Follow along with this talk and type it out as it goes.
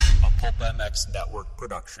PulpMX Network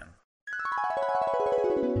production.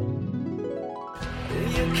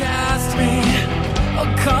 You cast me, or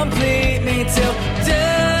complete me till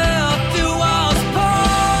death do us part.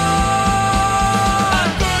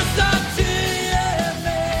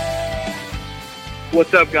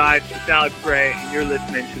 What's up, guys? It's Alex Gray, and you're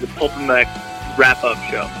listening to the PulpMX wrap-up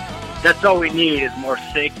show. That's all we need is more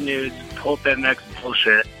fake news, PulpMX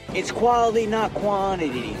bullshit. It's quality, not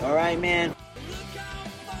quantity. All right, man?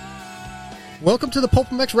 Welcome to the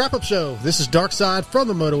PulpMX wrap-up show. This is Darkside from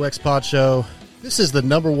the Moto X Pod Show. This is the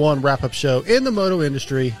 #1 wrap-up show in the moto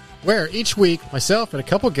industry, where each week, myself and a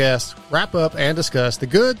couple guests wrap up and discuss the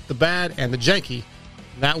good, the bad, and the janky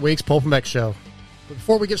in that week's PulpMX show. But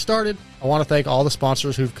before we get started, I want to thank all the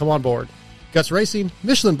sponsors who've come on board. Guts Racing,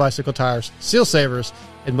 Michelin Bicycle Tires, Seal Savers,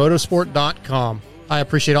 and Motorsport.com. I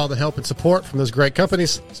appreciate all the help and support from those great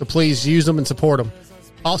companies, so please use them and support them.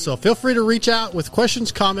 Also, feel free to reach out with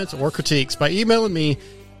questions, comments, or critiques by emailing me,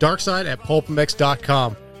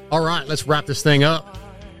 darkside@pulpmx.com. All right, let's wrap this thing up.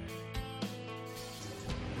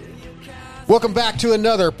 Welcome back to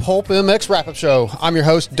another PulpMX wrap-up show. I'm your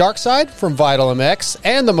host, Darkside from Vital MX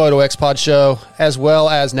and the Moto X Pod Show, as well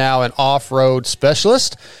as now an off-road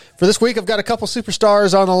specialist. For this week, I've got a couple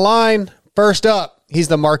superstars on the line. First up, he's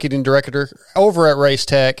the marketing director over at Race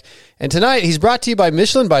Tech. And tonight, he's brought to you by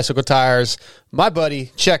Michelin Bicycle Tires, my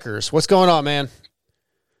buddy, Checkerz. What's going on, man?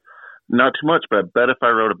 Not too much, but I bet if I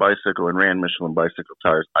rode a bicycle and ran Michelin Bicycle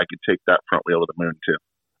Tires, I could take that front wheel to the moon, too.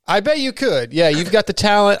 I bet you could. Yeah, you've got the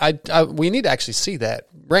talent. We need to actually see that.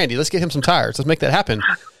 Randy, let's get him some tires. Let's make that happen.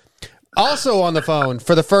 Also on the phone,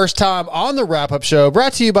 for the first time on the wrap-up show,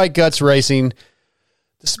 brought to you by Guts Racing,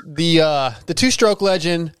 the two-stroke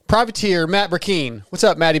legend, privateer, Matt Burkeen. What's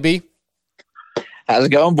up, Matty B? How's it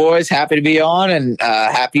going, boys? Happy to be on, and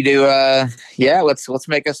happy to, let's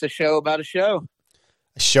make us a show about a show.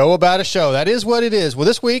 A show about a show. That is what it is. Well,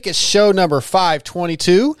 this week it's show number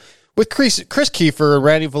 522 with Chris Kiefer and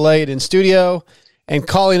Randy Valade in studio. And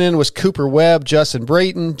calling in was Cooper Webb, Justin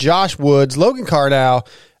Brayton, Josh Woods, Logan Carnow,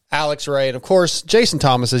 Alex Ray, and, of course, Jason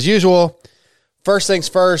Thomas as usual. First things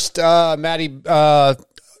first, Matty,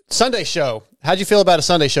 Sunday show. How'd you feel about a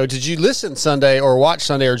Sunday show? Did you listen Sunday or watch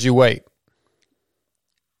Sunday, or did you wait?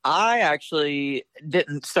 I actually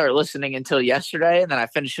didn't start listening until yesterday, and then I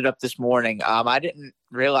finished it up this morning. I didn't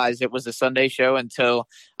realize it was a Sunday show until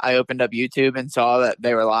I opened up YouTube and saw that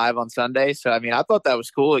they were live on Sunday. So, I mean, I thought that was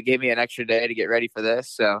cool. It gave me an extra day to get ready for this.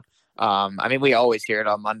 So, I mean, we always hear it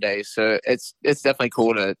on Mondays, so it's definitely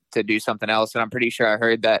cool to do something else. And I'm pretty sure I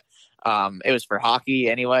heard that it was for hockey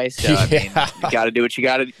anyway. So, I mean, you got to do what you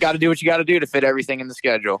got to do what you got to do to fit everything in the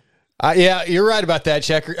schedule. Yeah, you're right about that,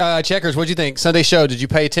 Checkerz. What'd you think? Sunday show, did you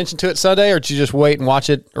pay attention to it Sunday, or did you just wait and watch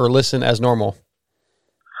it or listen as normal?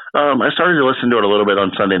 I started to listen to it a little bit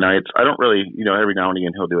on Sunday nights. I don't really, every now and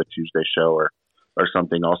again he'll do a Tuesday show or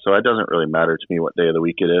something also. It doesn't really matter to me what day of the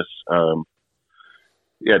week it is.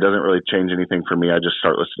 It doesn't really change anything for me. I just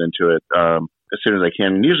start listening to it as soon as I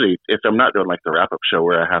can. And usually, if I'm not doing like the wrap-up show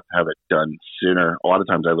where I have to have it done sooner, a lot of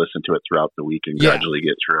times I listen to it throughout the week and gradually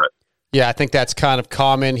get through it. Yeah, I think that's kind of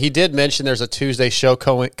common. He did mention there's a Tuesday show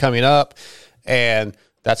coming up, and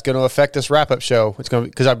that's going to affect this wrap-up show. It's going to,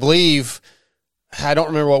 because I believe, I don't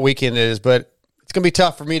remember what weekend it is, but it's going to be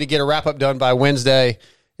tough for me to get a wrap-up done by Wednesday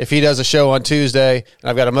if he does a show on Tuesday, and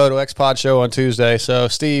I've got a Moto X Pod show on Tuesday. So,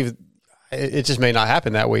 Steve, it just may not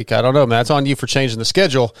happen that week. I don't know, man. It's on you for changing the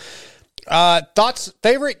schedule. Thoughts?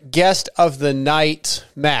 Favorite guest of the night,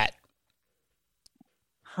 Matt?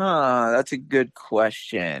 That's a good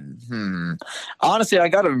question. Honestly, I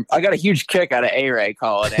got a huge kick out of A-Ray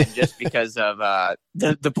calling in just because of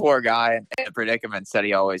the poor guy and the predicaments that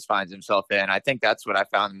he always finds himself in. I think that's what I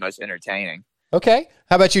found the most entertaining. Okay.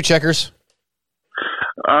 How about you, Checkerz?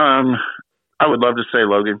 I would love to say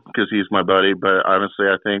Logan because he's my buddy, but honestly,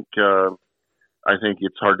 I think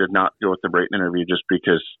it's hard to not go with the Brayton interview just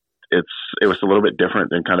because it was a little bit different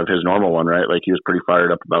than kind of his normal one, right? Like he was pretty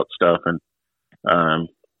fired up about stuff, and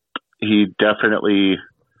he definitely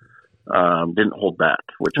didn't hold back,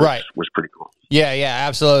 which was pretty cool. Yeah,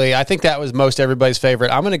 absolutely. I think that was most everybody's favorite.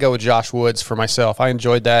 I'm going to go with Josh Woods for myself. I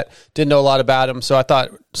enjoyed that. Didn't know a lot about him, so I thought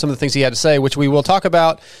some of the things he had to say, which we will talk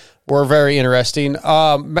about, were very interesting.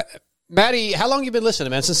 Matty, how long have you been listening,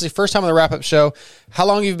 man? Since the first time on the wrap-up show, how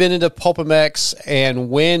long have you been into PulpMX, and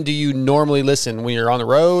when do you normally listen? When you're on the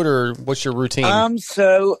road, or what's your routine?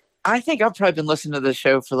 So I think I've probably been listening to the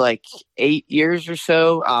show for like 8 years or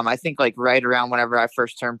so. I think like right around whenever I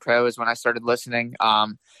first turned pro is when I started listening.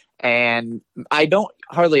 And I don't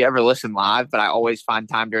hardly ever listen live, but I always find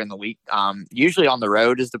time during the week. Usually on the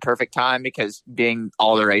road is the perfect time because being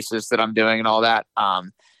all the races that I'm doing and all that,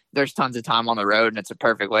 there's tons of time on the road, and it's a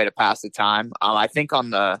perfect way to pass the time. I think on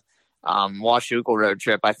the Washougal road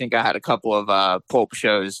trip, I think I had a couple of Pulp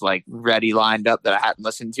shows like ready lined up that I hadn't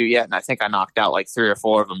listened to yet, and I think I knocked out like 3 or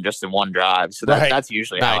 4 of them just in one drive. So that's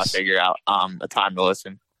usually how I figure out the time to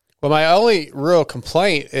listen. Well, my only real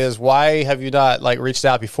complaint is, why have you not like reached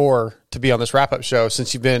out before to be on this wrap-up show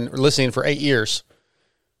since you've been listening for 8 years?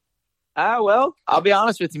 Well, I'll be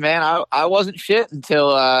honest with you, man. I wasn't shit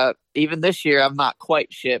until even this year. I'm not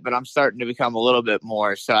quite shit, but I'm starting to become a little bit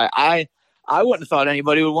more. So I wouldn't have thought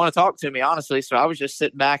anybody would want to talk to me, honestly. So I was just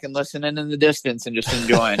sitting back and listening in the distance and just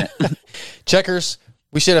enjoying it. Checkerz,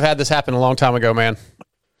 we should have had this happen a long time ago, man.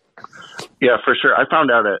 Yeah, for sure. I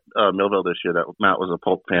found out at Millville this year that Matt was a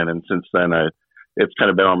Pulp fan, and since then it's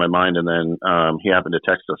kind of been on my mind. And then he happened to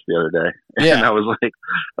text us the other day, and I was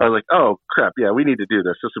like, oh crap, yeah, we need to do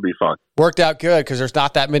this. This will be fun. Worked out good because there's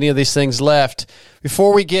not that many of these things left.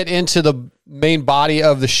 Before we get into the main body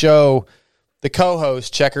of the show, the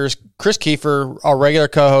co-host, Checkerz, Chris Kiefer, our regular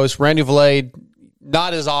co-host, Randy Vlade,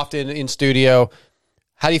 not as often in studio.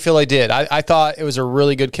 How do you feel they did? I thought it was a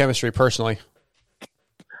really good chemistry, personally.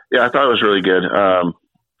 Yeah, I thought it was really good.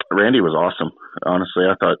 Randy was awesome. Honestly,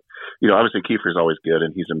 I thought, obviously Kiefer's always good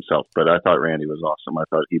and he's himself, but I thought Randy was awesome. I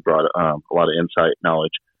thought he brought a lot of insight,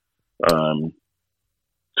 knowledge,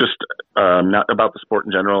 just not about the sport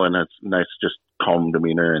in general, and it's nice, just calm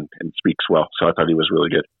demeanor and speaks well. So I thought he was really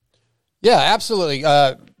good. Yeah, absolutely.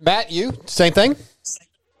 Matt, you same thing?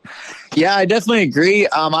 Yeah, I definitely agree.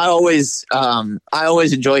 I always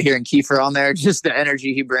enjoy hearing Kiefer on there. Just the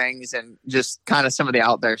energy he brings and just kind of some of the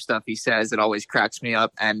out there stuff he says. It always cracks me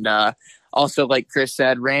up. And also, like Chris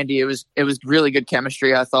said, Randy, it was really good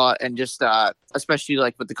chemistry, I thought, and just especially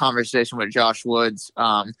like with the conversation with Josh Woods,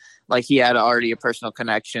 like he had already a personal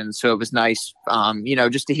connection, so it was nice,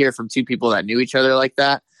 just to hear from two people that knew each other like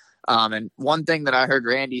that. And one thing that I heard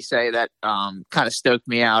Randy say that kind of stoked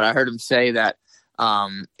me out, I heard him say that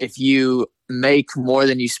if you make more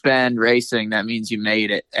than you spend racing, that means you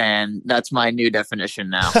made it. And that's my new definition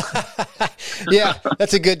now. Yeah,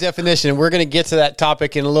 that's a good definition. We're going to get to that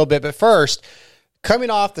topic in a little bit. But first, coming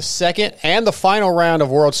off the second and the final round of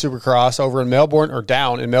World Supercross over in Melbourne, or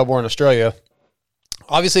down in Melbourne, Australia,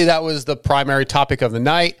 obviously that was the primary topic of the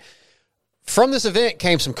night. From this event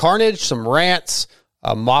came some carnage, some rants,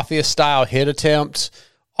 a mafia-style hit attempt,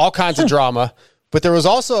 all kinds of drama. But there was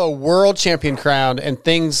also a world champion crowned, and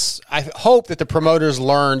things I hope that the promoters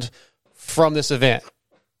learned from this event.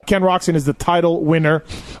 Ken Roczen is the title winner.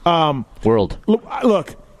 World.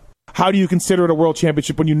 Look, how do you consider it a world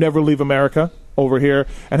championship when you never leave America over here?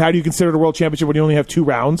 And how do you consider it a world championship when you only have 2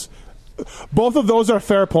 rounds? Both of those are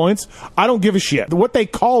fair points. I don't give a shit. What they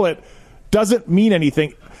call it doesn't mean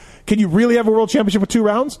anything. Can you really have a world championship with 2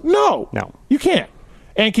 rounds? No. You can't.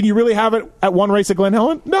 And can you really have it at one race at Glen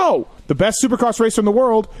Helen? No. The best Supercross racer in the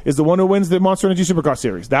world is the one who wins the Monster Energy Supercross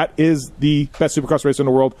Series. That is the best Supercross racer in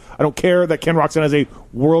the world. I don't care that Ken Roczen has a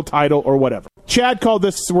world title or whatever. Chad called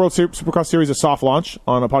this World Supercross Series a soft launch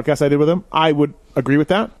on a podcast I did with him. I would agree with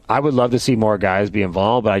that. I would love to see more guys be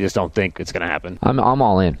involved, but I just don't think it's going to happen. I'm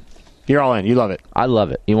all in. You're all in. You love it. I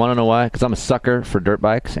love it. You want to know why? Because I'm a sucker for dirt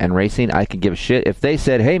bikes and racing. I could give a shit. If they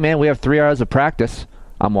said, hey, man, we have 3 hours of practice,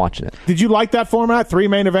 I'm watching it. Did you like that format? 3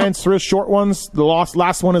 main events, 3 short ones. The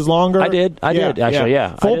last one is longer. I did actually.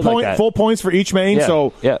 Yeah. Full points for each main. Yeah.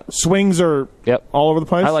 So swings are all over the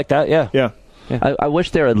place. I like that. Yeah. I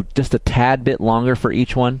wish they were just a tad bit longer for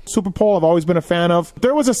each one. Super Bowl I've always been a fan of.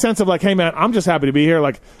 There was a sense of like, hey man, I'm just happy to be here.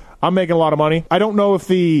 Like, I'm making a lot of money. I don't know if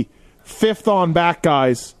the 5th on back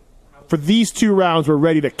guys for these 2 rounds were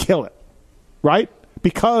ready to kill it, right?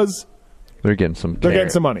 Because they're getting some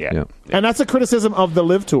money. Yeah. And that's a criticism of the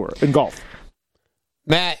Live Tour in golf.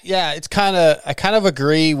 Matt, yeah, I kind of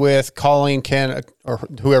agree with calling Ken, or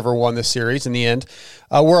whoever won this series in the end,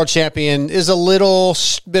 a world champion is a little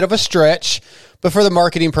bit of a stretch, but for the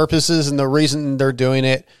marketing purposes and the reason they're doing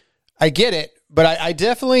it, I get it. But I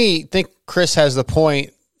definitely think Chris has the point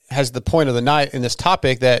of the night in this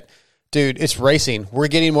topic that, dude, it's racing. We're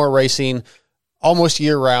getting more racing almost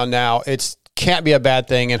year round now. It's can't be a bad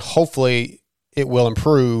thing, and hopefully it will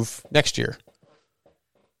improve next year.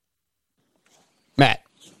 Matt.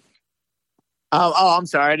 I'm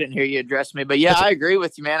sorry, I didn't hear you address me, but yeah, I agree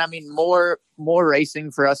with you, man. I mean, more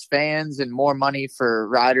racing for us fans and more money for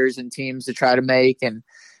riders and teams to try to make. And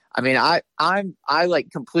I mean, I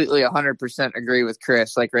like completely 100% agree with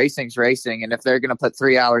Chris. Like, racing's racing, and if they're going to put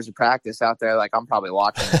 3 hours of practice out there, like, I'm probably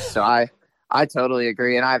watching it. So I totally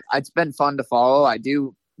agree, and it's been fun to follow. I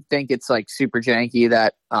do think it's like super janky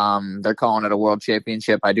that they're calling it a world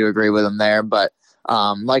championship. I do agree with them there, but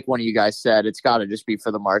like one of you guys said, it's got to just be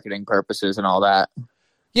for the marketing purposes and all that.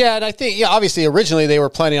 Yeah, and I think, obviously originally they were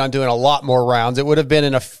planning on doing a lot more rounds. It would have been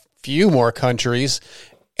in a few more countries.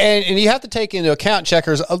 And you have to take into account,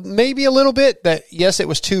 Checkerz, maybe a little bit that, yes, it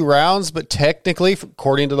was 2 rounds, but technically,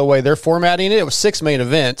 according to the way they're formatting it, it was 6 main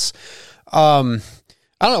events. I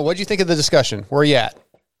don't know. What did you think of the discussion? Where are you at?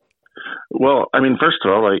 Well, I mean, first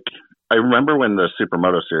of all, like, I remember when the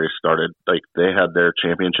Supermoto series started, like, they had their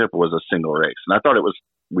championship was a single race. And I thought it was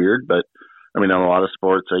weird, but I mean, in a lot of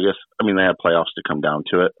sports, I guess, I mean, they have playoffs to come down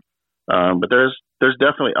to it. But there's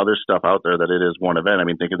definitely other stuff out there that it is one event. I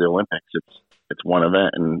mean, think of the Olympics. It's one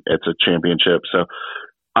event and it's a championship. So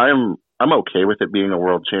I'm okay with it being a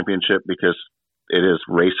world championship because it is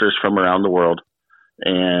racers from around the world.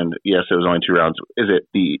 And yes, it was only 2 rounds. Is it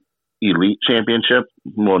the elite championship?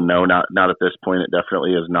 Well, no, not at this point. It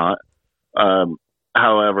definitely is not.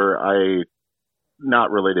 However,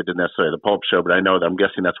 not related to necessarily the Pulp show, but I know that I'm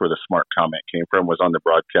guessing that's where the smart comment came from, was on the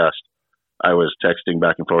broadcast. I was texting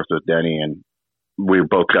back and forth with Denny, and we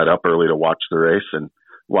both got up early to watch the race and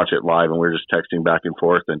watch it live, and we were just texting back and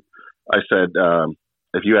forth. And I said,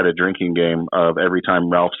 if you had a drinking game of every time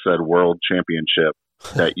Ralph said world championship,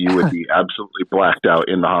 that you would be absolutely blacked out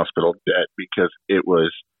in the hospital dead, because it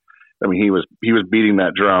was, I mean, he was beating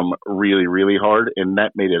that drum really, really hard, and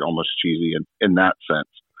that made it almost cheesy in that sense.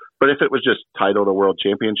 But if it was just titled a world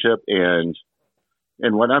championship and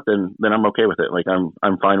whatnot, then I'm okay with it. Like,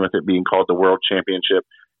 I'm fine with it being called the world championship,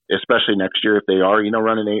 especially next year if they are,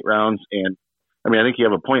 running 8 rounds. And I mean, I think you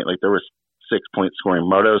have a point. Like, there was 6-point scoring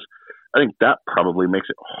motos. I think that probably makes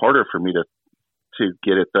it harder for me to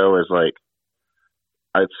get it, though, as like,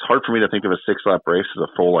 it's hard for me to think of a 6-lap race as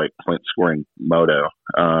a full, like, point scoring moto,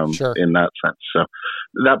 Sure. in that sense. So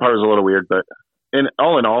that part is a little weird, but in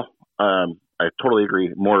all, I totally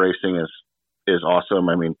agree. More racing is awesome.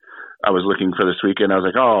 I mean, I was looking for this weekend. I was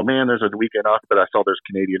like, oh man, there's a weekend off, but I saw there's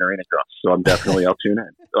Canadian arena cross. So I'll tune in.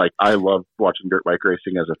 Like, I love watching dirt bike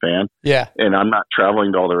racing as a fan. Yeah. And I'm not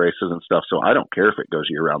traveling to all the races and stuff. So I don't care if it goes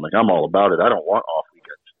year round. Like, I'm all about it. I don't want off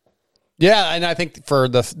weekends. Yeah. And I think for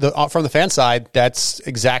from the fan side, that's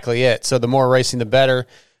exactly it. So the more racing, the better.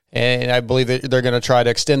 And I believe that they're going to try to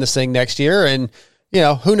extend this thing next year. And,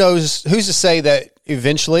 who knows, who's to say that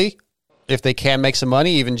eventually, if they can make some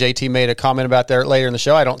money, even JT made a comment about that later in the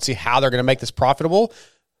show. I don't see how they're going to make this profitable.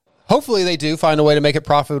 Hopefully they do find a way to make it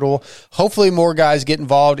profitable. Hopefully more guys get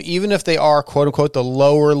involved, even if they are, quote unquote, the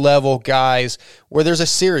lower level guys where there's a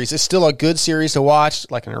series. It's still a good series to watch,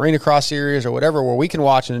 like an arena cross series or whatever, where we can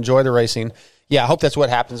watch and enjoy the racing. Yeah, I hope that's what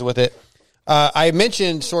happens with it. I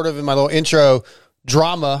mentioned sort of in my little intro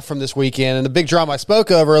drama from this weekend, and the big drama I spoke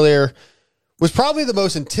of earlier was probably the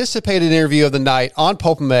most anticipated interview of the night on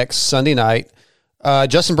PulpMX Sunday night.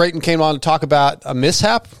 Justin Brayton came on to talk about a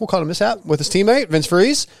mishap, we'll call it a mishap, with his teammate, Vince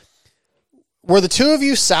Friese. Were the two of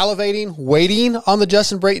you salivating, waiting on the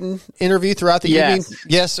Justin Brayton interview throughout the evening?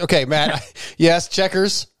 Yes. Okay, Matt. Yes,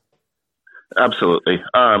 Checkerz? Absolutely.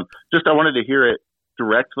 Just I wanted to hear it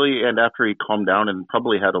directly and after he calmed down and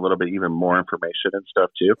probably had a little bit even more information and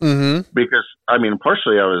stuff too. Mm-hmm. Because, I mean,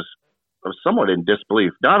 partially I was somewhat in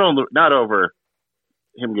disbelief, not over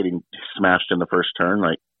him getting smashed in the first turn.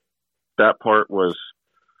 Like, that part was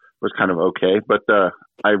kind of okay, but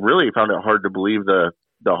I really found it hard to believe the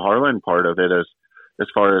Harlan part of it as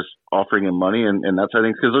far as offering him money and that's, I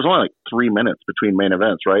think, because there's only like 3 minutes between main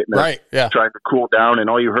events, right? And right. Yeah. Trying to cool down, and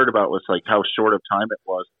all you heard about was like how short of time it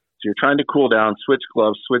was. So you're trying to cool down, switch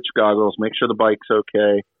gloves, switch goggles, make sure the bike's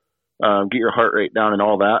okay, get your heart rate down and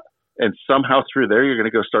all that. And somehow through there, you're going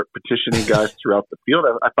to go start petitioning guys throughout the field.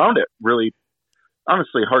 I found it really,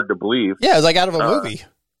 honestly, hard to believe. Yeah, it's like out of a movie.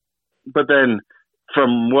 But then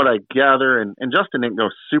from what I gather, and Justin didn't go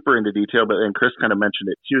super into detail, but then Chris kind of mentioned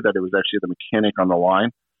it too, that it was actually the mechanic on the line.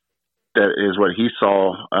 That is what he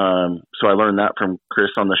saw. So I learned that from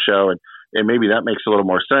Chris on the show, and maybe that makes a little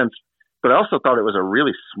more sense. But I also thought it was a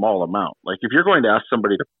really small amount. Like, if you're going to ask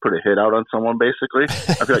somebody to put a hit out on someone, basically,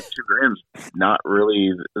 I feel like $2,000 is not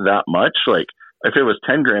really that much. Like, if it was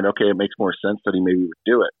 $10,000, okay, it makes more sense that he maybe would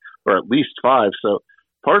do it, or at least $5,000. So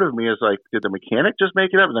part of me is like, did the mechanic just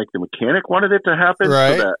make it up? Like, the mechanic wanted it to happen,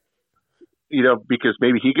 right? So that, because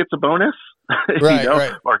maybe he gets a bonus, right,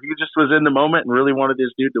 right. Or he just was in the moment and really wanted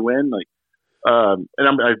his dude to win. Like,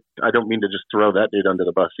 and I don't mean to just throw that dude under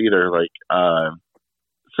the bus either. Like,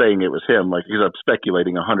 saying it was him, like, because I'm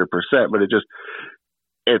speculating 100%, but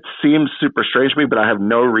it seems super strange to me, but I have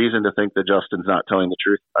no reason to think that Justin's not telling the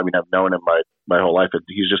truth. I mean, I've known him my whole life.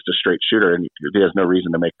 He's just a straight shooter, and he has no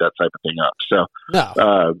reason to make that type of thing up. So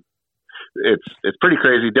no. It's pretty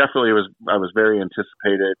crazy. Definitely I was very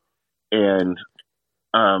anticipated. And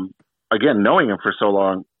again, knowing him for so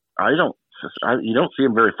long, I don't you don't see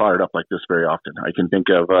him very fired up like this very often. I can think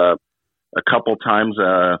of a couple times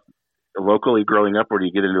locally growing up where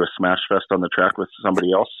you get into a smash fest on the track with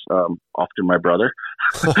somebody else, often my brother,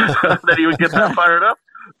 that he would get that fired up,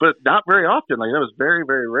 but not very often. Like, that was very,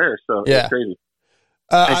 very rare. So it's crazy.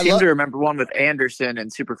 I seem to remember one with Anderson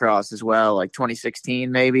and Supercross as well, like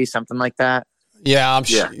 2016, maybe something like that. Yeah, I'm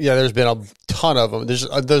sure. Yeah, there's been a ton of them. There's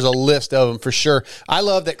a list of them for sure. I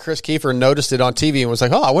love that Chris Kiefer noticed it on TV and was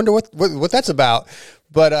like, "Oh, I wonder what that's about."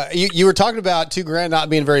 But you were talking about $2,000 not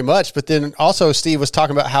being very much, but then also Steve was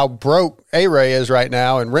talking about how broke A-Ray is right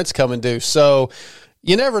now and rent's coming due. So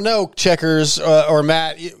you never know, Checkerz or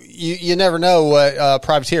Matt. You never know what a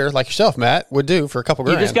privateer like yourself, Matt, would do for a couple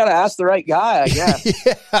grand. You just got to ask the right guy, I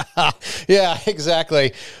guess. yeah,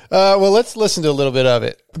 exactly. Well, let's listen to a little bit of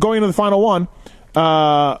it. Going into the final one,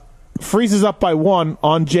 Friese is up by 1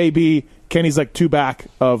 on JB. Kenny's like 2 back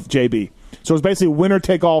of JB. So it's basically winner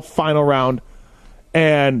take all final round,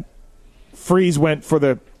 and Friese went for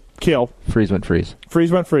the kill. Friese went Friese.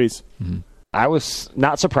 Mm-hmm. I was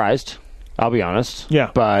not surprised, I'll be honest.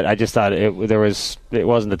 Yeah. But I just thought it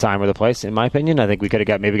wasn't the time or the place, in my opinion. I think we could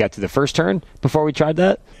have got to the first turn before we tried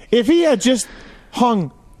that. If he had just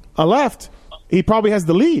hung a left, he probably has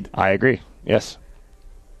the lead. I agree. Yes.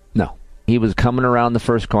 No. He was coming around the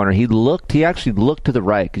first corner. He actually looked to the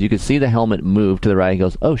right because you could see the helmet move to the right. He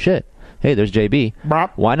goes, "Oh shit. Hey, there's JB.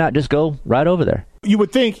 Bop. Why not just go right over there?" You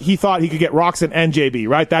would think he thought he could get Roxon and JB,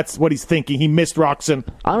 right? That's what he's thinking. He missed Roxon.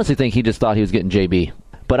 I honestly think he just thought he was getting JB.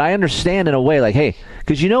 But I understand in a way, like, hey,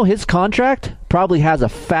 because his contract probably has a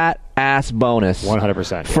fat ass bonus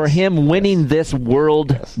 100% for him winning this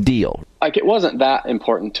world deal. Like, it wasn't that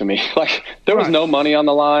important to me. Like, there was no money on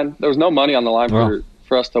the line. There was no money on the line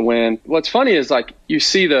for us to win. What's funny is, like, you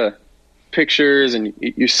see the pictures and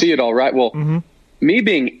you see it all, right? Well, me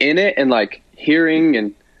being in it and, like, hearing,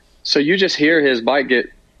 and so you just hear his bike get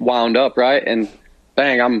wound up, right? And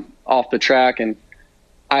bang, I'm off the track. And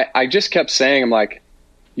I just kept saying, I'm like,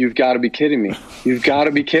 you've got to be kidding me. You've got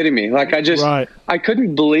to be kidding me. Like, I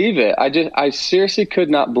couldn't believe it. I seriously could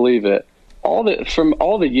not believe it. From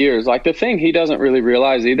all the years, like, the thing he doesn't really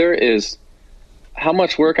realize either is how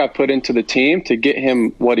much work I put into the team to get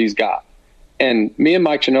him what he's got. And me and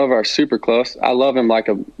Mike Genova are super close. I love him like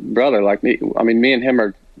a brother. Like me. I mean, me and him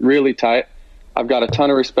are really tight. I've got a ton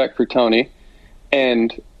of respect for Tony.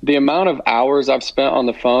 And the amount of hours I've spent on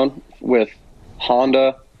the phone with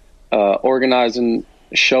Honda, organizing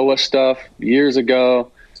Showa stuff years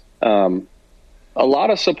ago, a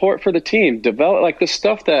lot of support for the team, develop like the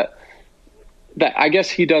stuff that I guess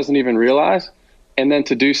he doesn't even realize. And then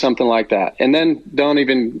to do something like that, and then don't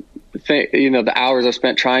even think, the hours I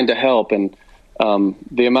spent trying to help, and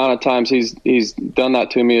the amount of times he's done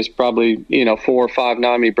that to me is probably 4 or 5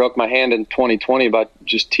 now. I mean, he broke my hand in 2020 by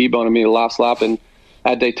just T-boning me the last lap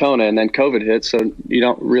at Daytona, and then COVID hit, so you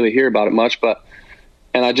don't really hear about it much.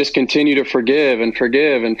 And I just continue to forgive and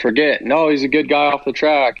forget. No, he's a good guy off the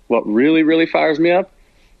track. What really, really fires me up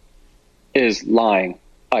is lying.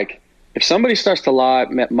 Like, if somebody starts to lie,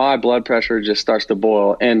 my blood pressure just starts to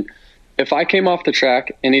boil. And if I came off the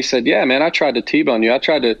track and he said, "Yeah, man, I tried to T-bone you. I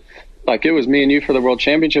tried to, like, it was me and you for the world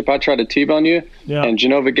championship. I tried to T-bone you, and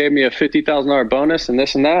Genova gave me a $50,000 bonus and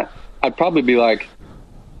this and that," I'd probably be like,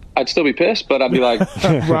 I'd still be pissed, but I'd be like,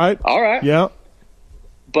 right, all right, yeah.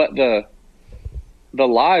 But the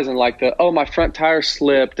lies and like my front tire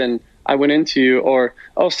slipped and I went into you, or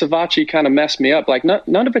Savachi kind of messed me up. Like,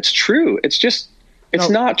 none of it's true. It's just. It's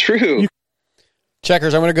not true.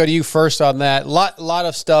 Checkerz, I'm going to go to you first on that. Lot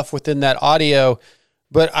of stuff within that audio,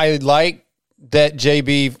 but I like that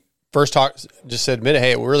JB first just said, admit it,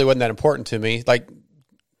 hey, it really wasn't that important to me. Like,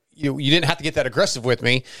 you didn't have to get that aggressive with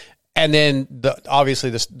me. And then obviously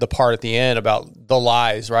the part at the end about the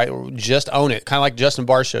lies, right? Just own it. Kind of like Justin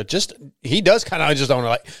Barsha. He does kind of just own it.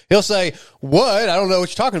 Like, he'll say, "What? I don't know what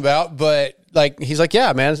you're talking about." But like, he's like,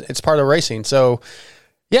 "Yeah, man, it's part of racing." So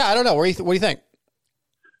yeah, I don't know. What do you think?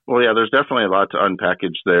 Well, yeah, there's definitely a lot to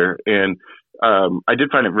unpackage there. And I did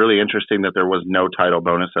find it really interesting that there was no title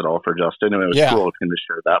bonus at all for Justin. And it was cool of him to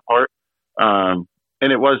share that part.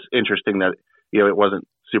 And it was interesting that, it wasn't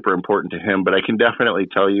super important to him. But I can definitely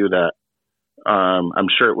tell you that I'm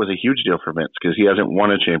sure it was a huge deal for Vince because he hasn't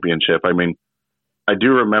won a championship. I mean, I do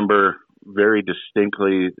remember very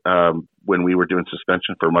distinctly when we were doing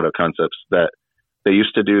suspension for Moto Concepts that they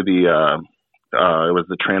used to do it was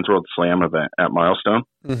the Trans World Slam event at Milestone.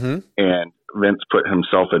 Mm-hmm. And Vince put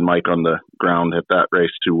himself and Mike on the ground at that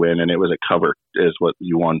race to win. And it was a cover is what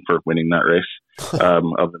you won for winning that race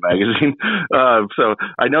of the magazine. So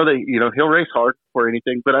I know that, he'll race hard for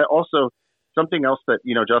anything, but I also, something else that,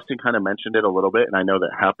 Justin kind of mentioned it a little bit, and I know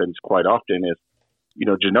that happens quite often is,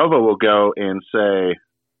 Genova will go and say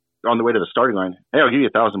on the way to the starting line, hey, I'll give you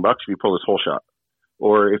 $1,000 if you pull this whole shot,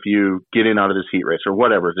 or if you get in out of this heat race or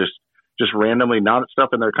whatever, just randomly, not stuff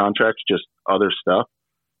in their contracts, just other stuff.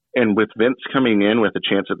 And with Vince coming in with a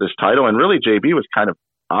chance at this title, and really JB was kind of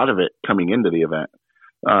out of it coming into the event.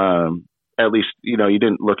 At least, you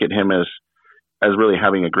didn't look at him as really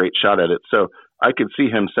having a great shot at it. So I could see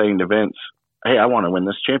him saying to Vince, hey, I want to win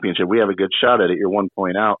this championship. We have a good shot at it. You're 1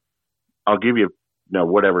 point out. I'll give you,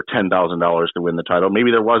 whatever, $10,000 to win the title.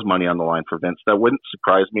 Maybe there was money on the line for Vince. That wouldn't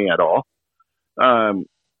surprise me at all.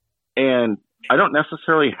 And I don't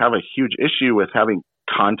necessarily have a huge issue with having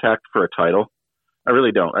contact for a title. I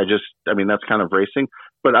really don't. That's kind of racing.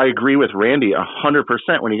 But I agree with Randy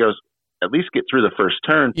 100% when he goes, at least get through the first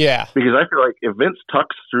turn. Yeah. Because I feel like if Vince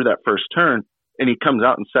tucks through that first turn and he comes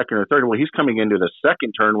out in second or third, well, he's coming into the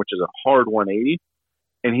second turn, which is a hard 180,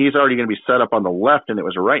 and he's already going to be set up on the left, and it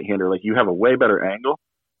was a right-hander. Like, you have a way better angle.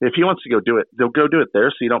 If he wants to go do it, they'll go do it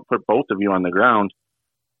there so you don't put both of you on the ground.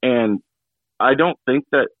 And I think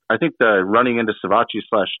the running into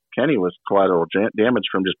Savachi/Kenny was collateral damage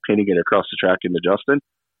from just pinning it across the track into Justin,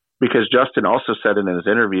 because Justin also said in his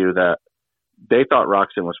interview that they thought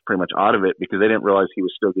Roxon was pretty much out of it because they didn't realize he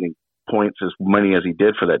was still getting points as many as he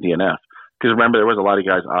did for that DNF. Because remember, there was a lot of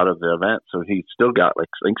guys out of the event, so he still got I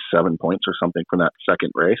think 7 points or something from that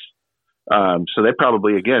second race. So they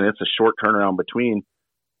probably, again, it's a short turnaround between.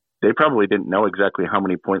 They probably didn't know exactly how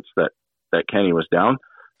many points that Kenny was down.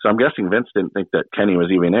 So I'm guessing Vince didn't think that Kenny was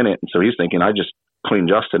even in it. And so he's thinking, I just clean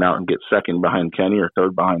Justin out and get second behind Kenny or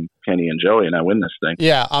third behind Kenny and Joey, and I win this thing.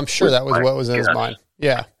 Yeah, I'm sure that was what was in his mind.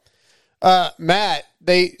 Yeah. Matt,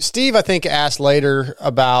 Steve, I think, asked later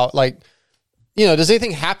about, does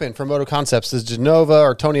anything happen for Moto Concepts? Does Genova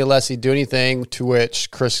or Tony Alessi do anything? To which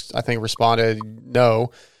Chris, I think, responded,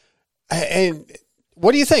 no. And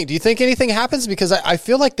what do you think? Do you think anything happens? Because I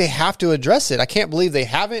feel like they have to address it. I can't believe they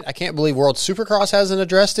haven't. I can't believe World Supercross hasn't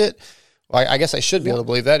addressed it. Well, I guess I should be able to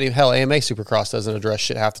believe that. Hell, AMA Supercross doesn't address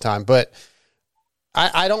shit half the time. But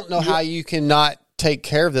I don't know how you can not take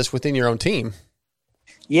care of this within your own team.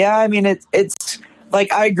 Yeah, it's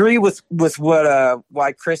like, I agree with what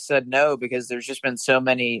why Chris said no, because there's just been so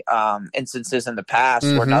many instances in the past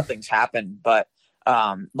where nothing's happened. But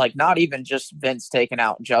not even just Vince taking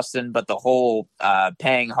out Justin, but the whole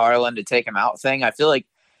paying Harlan to take him out thing. I feel like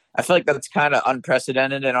that's kind of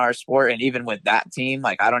unprecedented in our sport. And even with that team,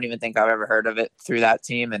 I don't even think I've ever heard of it through that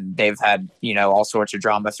team. And they've had, all sorts of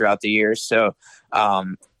drama throughout the years. So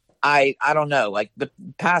I don't know, the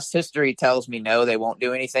past history tells me no, they won't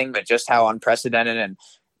do anything, but just how unprecedented and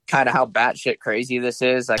kind of how batshit crazy this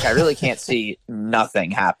is. I really can't see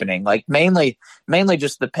nothing happening. Mainly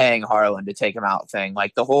just the paying Harlan to take him out thing.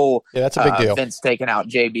 The whole, that's a big deal. Vince taking out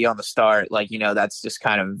JB on the start. That's just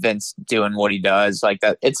kind of Vince doing what he does.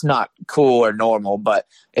 That it's not cool or normal, but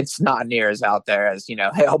it's not near as out there as,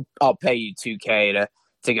 hey, I'll pay you $2,000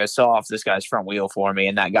 to go saw off this guy's front wheel for me.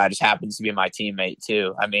 And that guy just happens to be my teammate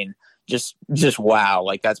too. Just wow.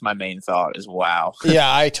 That's my main thought is wow.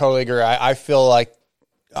 Yeah, I totally agree. I feel like,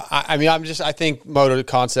 I think Moto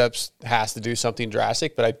Concepts has to do something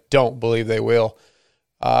drastic, but I don't believe they will.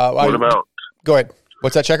 What about? Go ahead.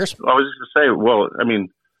 What's that, Checkerz? I was just going to say,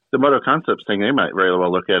 the Moto Concepts thing, they might very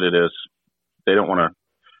well look at it as they don't want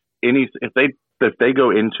to, if they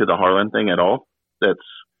go into the Harlan thing at all,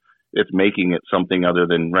 it's making it something other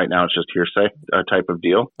than right now it's just hearsay type of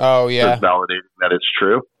deal. Oh, yeah. It's validating that it's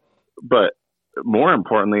true. But more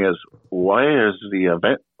importantly is, why is the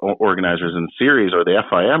event organizers in series or the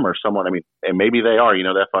FIM or someone, and maybe they are,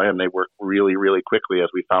 the FIM, they work really, really quickly, as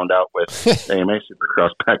we found out with AMA Supercross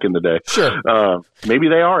back in the day. Sure. Maybe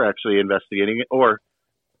they are actually investigating it, or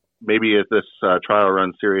maybe if this trial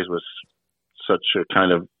run series was such a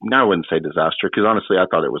kind of, now I wouldn't say disaster, because honestly I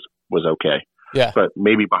thought it was okay. Yeah. But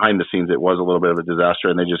maybe behind the scenes it was a little bit of a disaster,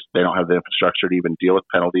 and they don't have the infrastructure to even deal with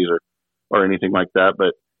penalties or anything like that.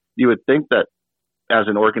 But you would think that as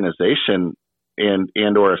an organization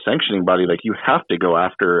and or a sanctioning body, you have to go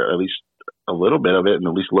after at least a little bit of it and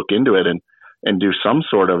at least look into it and do some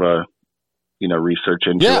sort of a, research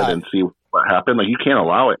into it and see what happened. You can't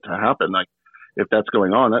allow it to happen. If that's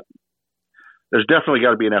going on, there's definitely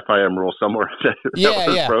got to be an FIM rule somewhere that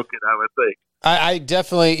was broken, I would think. I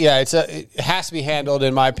definitely, it has to be handled,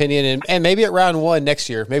 in my opinion, and maybe at round 1 next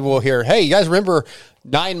year, maybe we'll hear, hey, you guys remember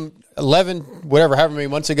 9, 11, whatever, however many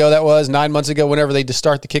months ago that was, 9 months ago, whenever they just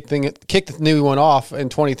start kick the new one off in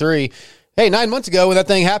 23. Hey, 9 months ago when that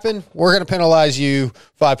thing happened, we're going to penalize you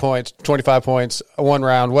 5 points, 25 points, 1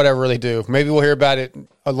 round, whatever they do. Maybe we'll hear about it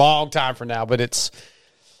a long time from now, but it's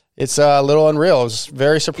It's a little unreal. It was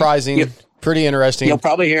very surprising, pretty interesting. You'll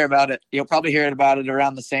probably hear about it. You'll probably hear about it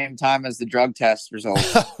around the same time as the drug test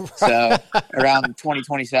results. Right. So around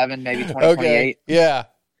 2027, maybe 2028. Okay. Yeah.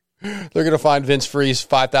 They're going to find Vince Friese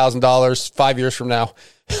 $5,000 5 years from now.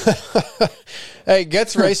 Hey,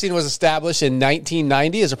 Guts Racing was established in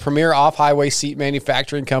 1990 as a premier off-highway seat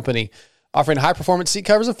manufacturing company, offering high-performance seat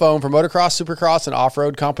covers and foam for motocross, supercross, and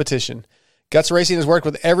off-road competition. Guts Racing has worked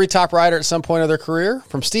with every top rider at some point of their career,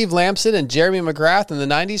 from Steve Lamson and Jeremy McGrath in the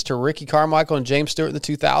 90s to Ricky Carmichael and James Stewart in the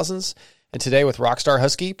 2000s, and today with Rockstar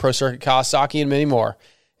Husky, Pro Circuit Kawasaki, and many more.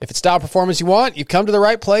 If it's style performance you want, you've come to the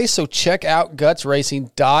right place, so check out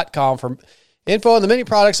gutsracing.com for info on the many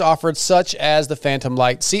products offered, such as the Phantom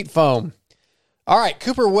Light seat foam. All right,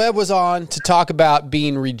 Cooper Webb was on to talk about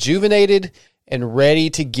being rejuvenated and ready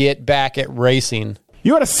to get back at racing.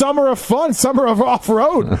 You had a summer of fun, summer of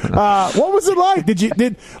off-road. What was it like?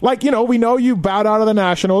 We know you bowed out of the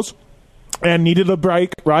Nationals and needed a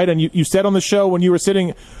break, right? And you said on the show when you were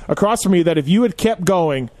sitting across from me that if you had kept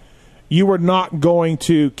going, you were not going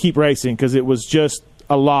to keep racing because it was just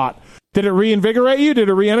a lot. Did it reinvigorate you? Did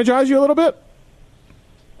it re-energize you a little bit?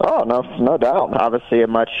 Oh, no doubt. Obviously,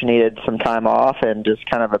 much needed some time off and just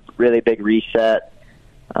kind of a really big reset.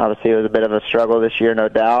 Obviously, it was a bit of a struggle this year, no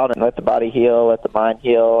doubt, and let the body heal, let the mind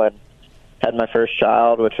heal, and had my first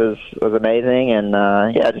child, which was amazing. And,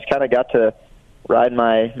 I just kind of got to ride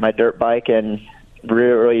my dirt bike and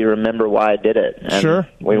really remember why I did it. And sure.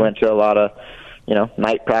 We went to a lot of,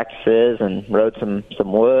 night practices and rode some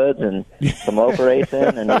woods and some local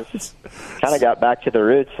racing and just kind of got back to the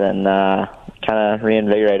roots and kind of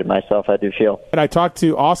reinvigorated myself, I do feel. And I talked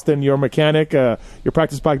to Austin, your mechanic, your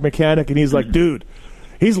practice bike mechanic, and he's like, dude,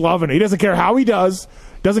 he's loving it. He doesn't care how he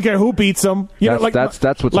doesn't care who beats him.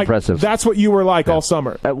 That's what's impressive. That's what you were like all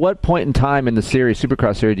summer. At what point in time in the series,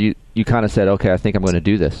 Supercross series, you kind of said, okay, I think I'm going to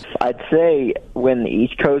do this? I'd say when the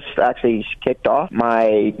East Coast actually kicked off,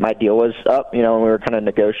 my deal was up, and we were kind of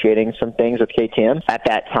negotiating some things with KTM. At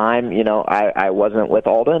that time, I wasn't with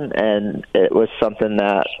Alden, and it was something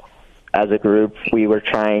that, as a group, we were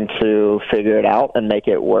trying to figure it out and make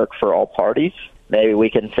it work for all parties. Maybe we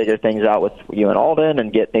can figure things out with you and Alden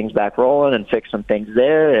and get things back rolling and fix some things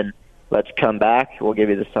there, and let's come back. We'll give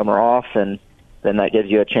you the summer off, and then that gives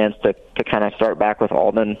you a chance to kind of start back with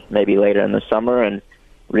Alden maybe later in the summer and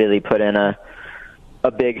really put in a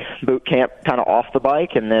big boot camp kind of off the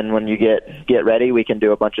bike. And then when you get ready, we can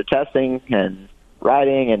do a bunch of testing and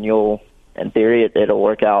riding, and in theory, it'll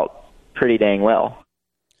work out pretty dang well.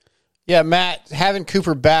 Yeah, Matt, having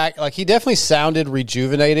Cooper back, he definitely sounded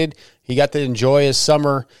rejuvenated. He got to enjoy his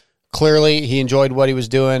summer. Clearly, he enjoyed what he was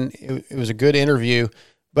doing. It was a good interview.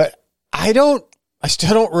 But I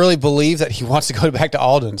still don't really believe that he wants to go back to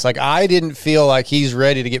Alden's. I didn't feel like he's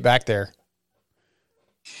ready to get back there.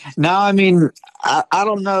 No, I mean, I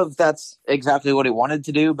don't know if that's exactly what he wanted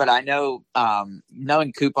to do, but I know,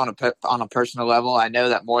 knowing Coop on a personal level, I know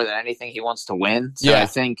that more than anything, he wants to win. So yeah. I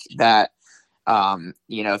think that,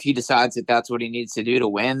 if he decides that that's what he needs to do to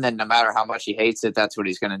win, then no matter how much he hates it, that's what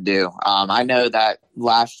he's going to do. I know that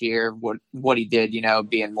last year, what he did,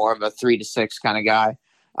 being more of a 3 to 6 kind of guy,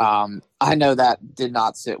 I know that did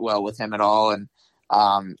not sit well with him at all. And,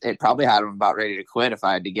 it probably had him about ready to quit, if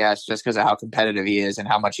I had to guess, just because of how competitive he is and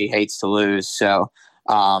how much he hates to lose. So,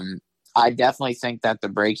 I definitely think that the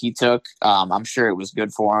break he took, I'm sure it was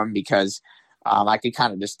good for him because, I could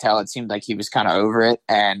kind of just tell it seemed like he was kind of over it.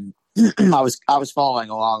 And, I was following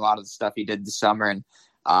along a lot of the stuff he did this summer, and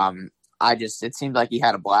it seemed like he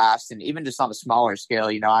had a blast. And even just on a smaller scale,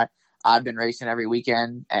 I've been racing every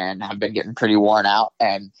weekend and I've been getting pretty worn out.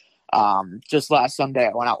 And just last Sunday,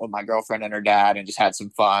 I went out with my girlfriend and her dad and just had some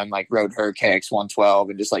fun, rode her KX 112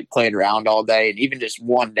 and just played around all day. And even just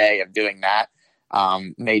one day of doing that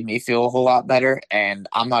made me feel a whole lot better. And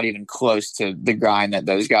I'm not even close to the grind that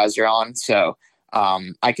those guys are on. So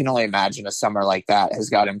I can only imagine a summer like that has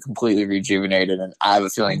got him completely rejuvenated, and I have a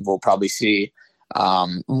feeling we'll probably see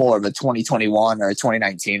more of a 2021 or a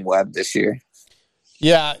 2019 Webb this year.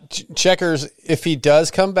 Yeah, Checkerz, if he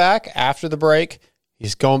does come back after the break,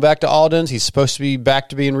 he's going back to Alden's. He's supposed to be back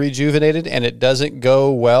to being rejuvenated, and it doesn't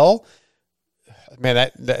go well.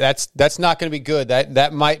 Man, that's not going to be good.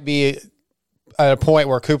 That might be at a point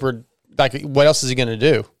where Cooper, what else is he going to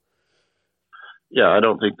do? Yeah, I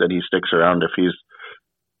don't think that he sticks around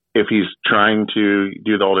if he's trying to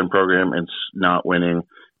do the Alden program and not winning.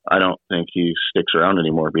 I don't think he sticks around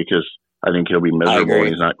anymore because I think he'll be miserable.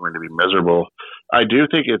 He's not going to be miserable. I do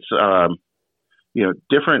think it's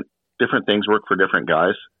different things work for different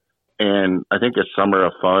guys, and I think a summer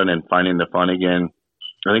of fun and finding the fun again,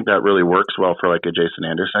 I think that really works well for a Jason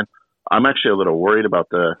Anderson. I'm actually a little worried about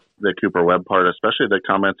the Cooper Webb part, especially the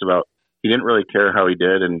comments about he didn't really care how he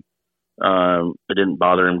did, and it didn't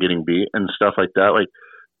bother him getting beat and stuff like that. Like,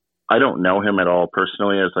 I don't know him at all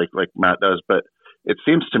personally, as like Matt does, but it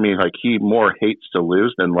seems to me like he more hates to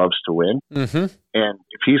lose than loves to win. Mm-hmm. And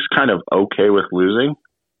if he's kind of okay with losing,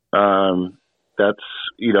 that's,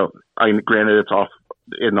 granted it's off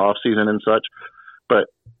in the off season and such, but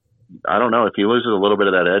I don't know, if he loses a little bit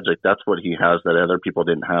of that edge, like that's what he has that other people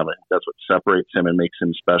didn't have. It. That's what separates him and makes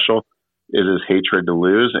him special, is his hatred to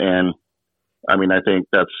lose. And I mean, I think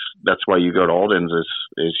that's why you go to Alden's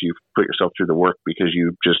is you put yourself through the work, because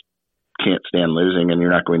you just can't stand losing, and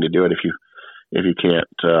you're not going to do it if you can't,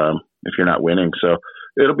 if you're not winning. So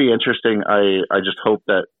it'll be interesting. I just hope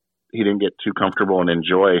that he didn't get too comfortable and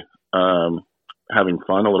enjoy having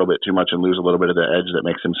fun a little bit too much and lose a little bit of the edge that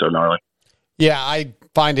makes him so gnarly. Yeah, I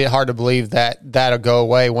find it hard to believe that that'll go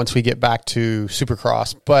away once we get back to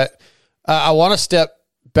Supercross. But I want to step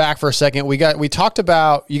back for a second. We talked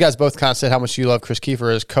about, you guys both kind of said how much you love Chris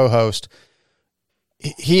Kiefer as co-host.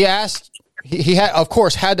 He had, of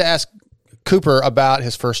course, had to ask Cooper about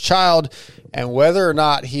his first child and whether or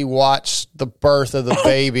not he watched the birth of the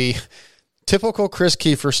baby. Typical Chris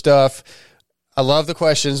Kiefer stuff. I love the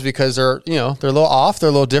questions because they're a little off, they're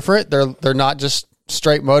a little different. They're not just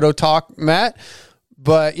straight moto talk, Matt.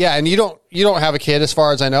 But yeah, and you don't have a kid as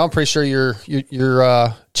far as I know. I'm pretty sure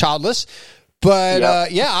you're childless. But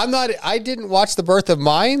I didn't watch the birth of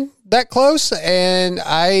mine that close, and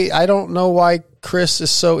I don't know why Chris is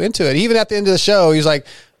so into it. Even at the end of the show, he's like,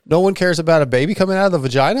 no one cares about a baby coming out of the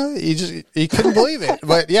vagina. He couldn't believe it.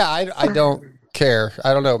 But yeah, I don't care.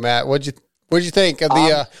 I don't know, Matt. What'd you think of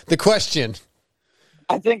the question?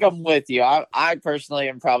 I think I'm with you. I personally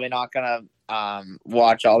am probably not going to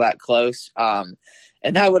watch all that close.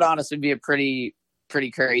 And that would honestly be a pretty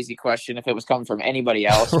crazy question if it was coming from anybody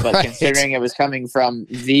else. But right. Considering it was coming from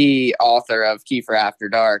the author of Kiefer After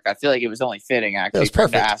Dark, I feel like it was only fitting actually for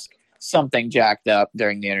him to ask something jacked up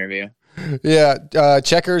during the interview. Yeah.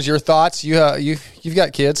 Checkerz, your thoughts? You've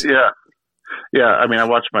got kids. Yeah. I mean, I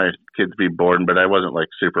watched my kids be born, but I wasn't like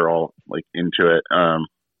super all like into it.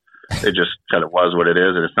 It just kind of was what it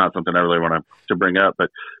is, and it's not something I really want to bring up. But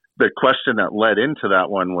the question that led into that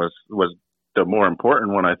one was the more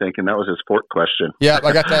important one, I think, and that was his fork question. Yeah,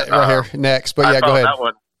 I got that right here next. But yeah, go ahead.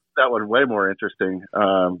 That one way more interesting.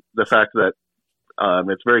 The fact that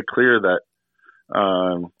it's very clear that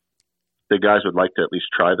the guys would like to at least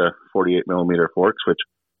try the 48 millimeter forks, which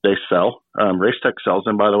they sell. Racetech sells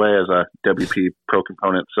them, by the way, as a WP Pro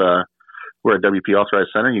Components. We're a WP authorized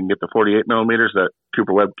center. You can get the 48 millimeters that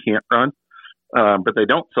Cooper Webb can't run. But they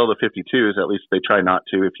don't sell the 52s. At least they try not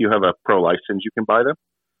to. If you have a pro license, you can buy them.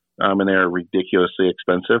 And they're ridiculously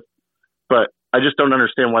expensive. But I just don't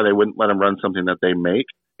understand why they wouldn't let them run something that they make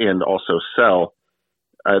and also sell.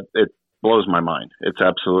 It blows my mind. It's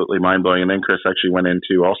absolutely mind-blowing. And then Chris actually went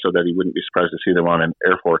into also that he wouldn't be surprised to see them on an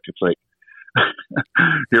air fork. It's like,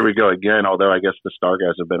 here we go again, although I guess the Star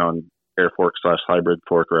guys have been on air fork / hybrid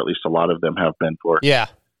fork, or at least a lot of them have been for a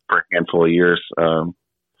handful of years.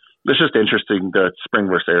 It's just interesting, the spring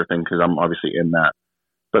versus air thing, because I'm obviously in that.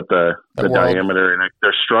 But the diameter, and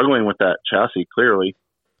they're struggling with that chassis clearly,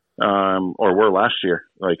 or were last year.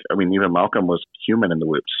 Like, I mean, even Malcolm was human in the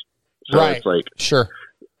whoops. So right. It's like, sure.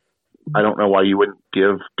 I don't know why you wouldn't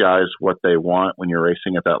give guys what they want when you're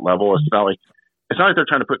racing at that level. It's not like they're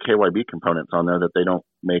trying to put KYB components on there that they don't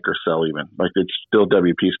make or sell even. Like, it's still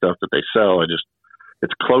WP stuff that they sell.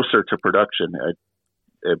 It's closer to production. Like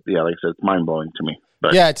I said, it's mind-blowing to me.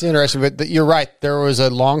 But yeah, it's interesting, but you're right. There was a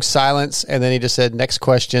long silence, and then he just said, next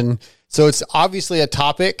question. So it's obviously a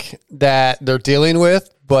topic that they're dealing with,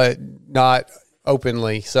 but not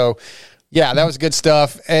openly. So, yeah, that was good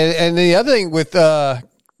stuff. And the other thing with the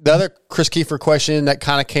other Chris Kiefer question that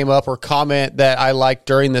kind of came up, or comment that I liked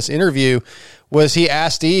during this interview, was he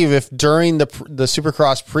asked Steve if during the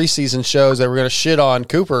Supercross preseason shows they were going to shit on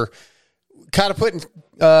Cooper, kind of putting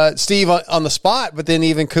Steve on the spot. But then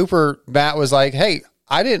even Cooper, Matt, was like, hey,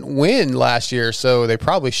 I didn't win last year, so they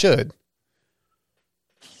probably should.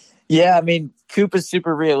 Yeah, I mean, Coop is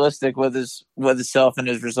super realistic with himself and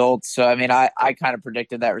his results. So, I mean, I kind of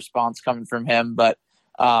predicted that response coming from him. But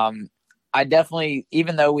I definitely,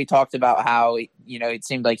 even though we talked about how, it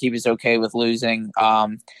seemed like he was okay with losing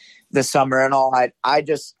the summer and all,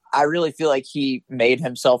 I really feel like he made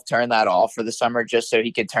himself turn that off for the summer just so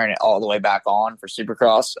he could turn it all the way back on for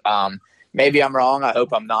Supercross. Maybe I'm wrong. I hope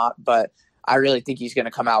I'm not. But I really think he's going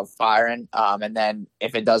to come out firing. And then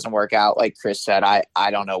if it doesn't work out, like Chris said, I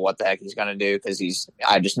don't know what the heck he's going to do, because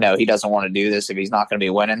I just know he doesn't want to do this if he's not going to be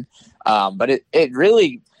winning. But it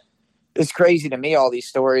really, it's crazy to me, all these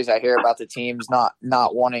stories I hear about the teams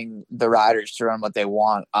not wanting the riders to run what they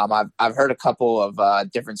want. I've heard a couple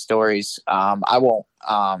of different stories. I won't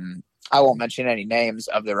mention any names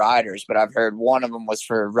of the riders, but I've heard one of them was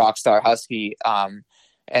for Rockstar Husky,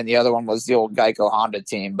 and the other one was the old Geico Honda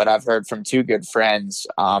team. But I've heard from two good friends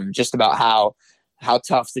just about how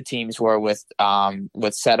tough the teams were with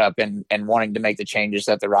setup and wanting to make the changes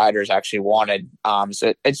that the riders actually wanted.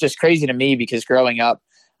 So it's just crazy to me because growing up,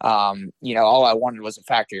 all I wanted was a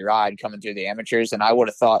factory ride coming through the amateurs, and I would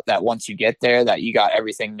have thought that once you get there, that you got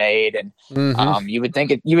everything made, and you would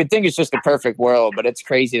think it's just a perfect world. But it's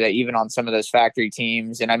crazy that even on some of those factory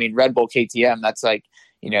teams, and I mean Red Bull KTM, that's like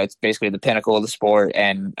it's basically the pinnacle of the sport,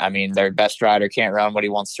 and I mean their best rider can't run what he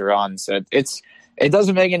wants to run, so it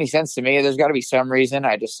doesn't make any sense to me. There's got to be some reason.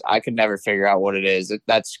 I could never figure out what it is.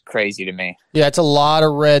 That's crazy to me. Yeah, it's a lot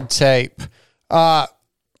of red tape.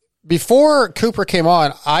 Before Cooper came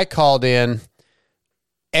on, I called in,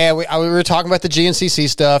 and we were talking about the GNCC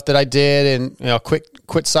stuff that I did, and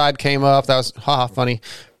quit side came up. That was funny,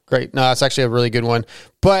 great. No, it's actually a really good one.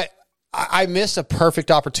 But I missed a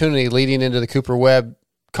perfect opportunity leading into the Cooper Webb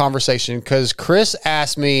conversation because Chris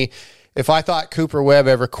asked me if I thought Cooper Webb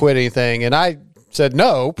ever quit anything, and I said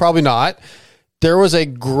no, probably not. There was a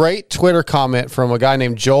great Twitter comment from a guy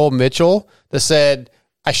named Joel Mitchell that said,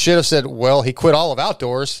 I should have said, well, he quit all of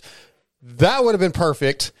outdoors. That would have been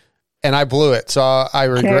perfect, and I blew it. So I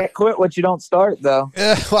regret. Can't quit what you don't start, though.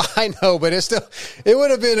 Well, I know, but it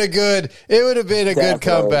would have been a good good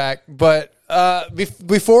comeback. But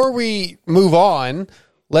before we move on,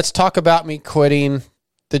 let's talk about me quitting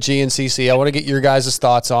the GNCC. I want to get your guys'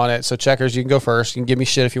 thoughts on it. So, Checkerz, you can go first. You can give me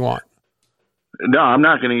shit if you want. No, I'm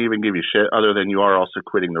not going to even give you shit. Other than you are also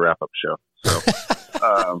quitting the wrap-up show.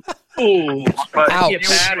 So. But you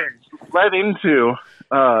led into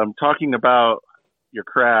talking about your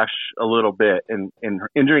crash a little bit and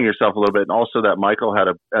injuring yourself a little bit, and also that Michael had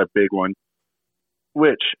a big one,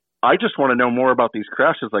 which I just want to know more about these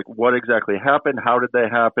crashes. Like, what exactly happened? How did they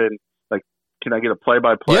happen? Like, can I get a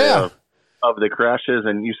play-by-play of the crashes?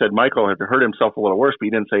 And you said Michael had hurt himself a little worse, but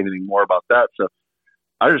you didn't say anything more about that. So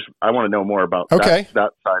I want to know more about that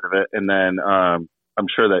side of it. And then I'm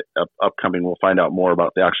sure that upcoming we'll find out more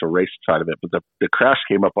about the actual race side of it, but the crash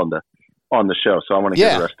came up on the show, so I want to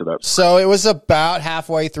get the rest of that. So it was about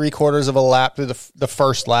halfway, 3/4 of a lap through the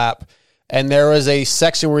first lap, and there was a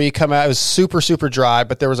section where you come out. It was super, super dry,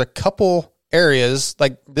 but there was a couple areas,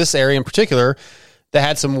 like this area in particular, that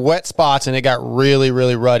had some wet spots, and it got really,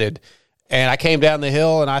 really rutted. And I came down the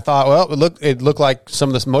hill, and I thought, well, it looked like some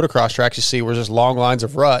of this motocross tracks you see were just long lines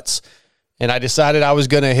of ruts, and I decided I was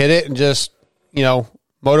going to hit it and just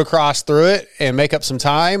motocross through it and make up some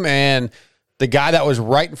time. And the guy that was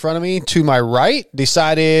right in front of me to my right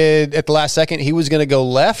decided at the last second he was going to go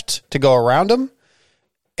left to go around him.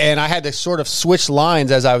 And I had to sort of switch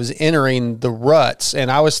lines as I was entering the ruts. And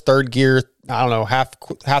I was third gear, I don't know, half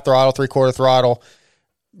throttle, 3/4 throttle,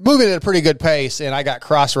 moving at a pretty good pace. And I got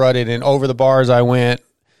cross-rutted, and over the bars I went.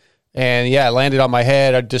 And, yeah, it landed on my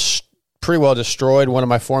head. I just pretty well destroyed one of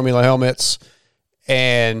my Formula helmets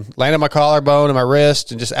and landed my collarbone and my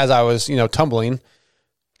wrist, and just as I was, tumbling.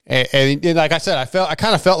 And like I said, I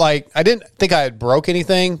kind of felt like I didn't think I had broke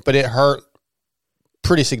anything, but it hurt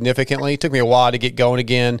pretty significantly. It took me a while to get going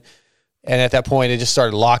again. And at that point, it just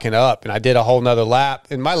started locking up, and I did a whole nother lap.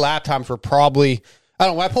 And my lap times were probably, I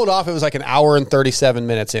don't know, when I pulled off, it was like 1 hour and 37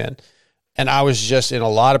 minutes in. And I was just in a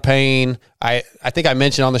lot of pain. I think I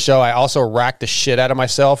mentioned on the show, I also racked the shit out of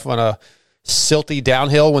myself on a silty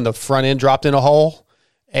downhill when the front end dropped in a hole,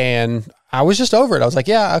 and I was just over it. I was like,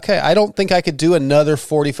 yeah, okay, I don't think I could do another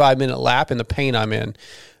 45-minute lap in the pain I'm in.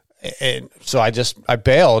 And so I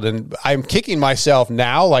bailed, and I'm kicking myself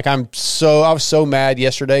now. Like I was so mad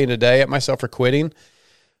yesterday and today at myself for quitting.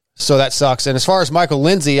 So that sucks. And as far as Michael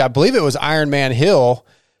Lindsay, I believe it was Ironman Hill.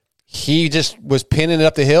 He just was pinning it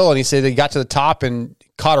up the hill, and he said he got to the top and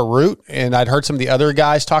caught a root. And I'd heard some of the other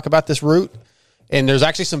guys talk about this root. And there's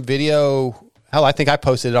actually some video. Hell, I think I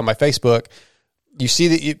posted it on my Facebook. You see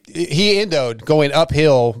that he endoed going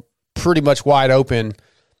uphill pretty much wide open,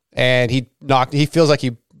 and he feels like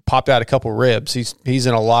he popped out a couple ribs. He's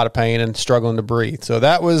in a lot of pain and struggling to breathe. So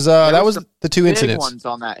that was the two incidents. Big ones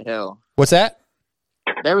on that hill. What's that?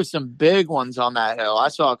 There was some big ones on that hill. I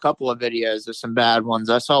saw a couple of videos of some bad ones.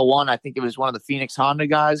 I saw one. I think it was one of the Phoenix Honda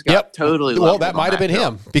guys. Totally. Well, that might have been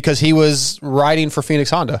him because he was riding for Phoenix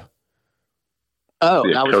Honda. Oh,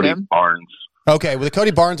 that was Cody him? Barnes. Okay, well, the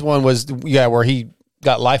Cody Barnes one was, where he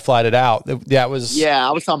got life flighted out. That was... Yeah,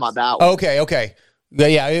 I was talking about that one. Okay.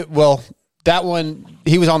 Yeah, that one,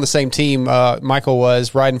 he was on the same team. Michael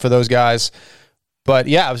was riding for those guys. But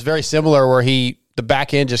yeah, it was very similar where the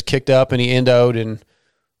back end just kicked up and he endoed, and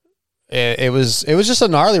it was just a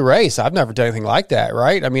gnarly race. I've never done anything like that,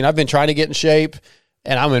 right? I mean, I've been trying to get in shape,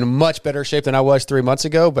 and I'm in much better shape than I was 3 months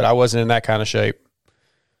ago, but I wasn't in that kind of shape.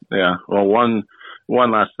 Yeah. Well, one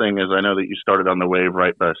last thing is I know that you started on the wave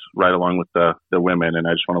right along with the women, and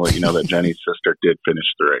I just want to let you know that Jenny's sister did finish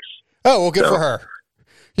the race. Oh, well, good for her.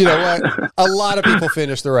 You know what? A lot of people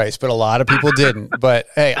finished the race, but a lot of people didn't. But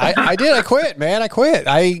hey, I did. I quit, man. I quit.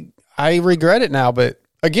 I regret it now. But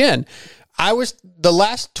again, the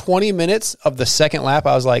last 20 minutes of the second lap,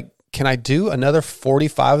 I was like, can I do another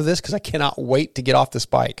 45 of this? Because I cannot wait to get off this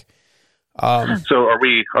bike. So are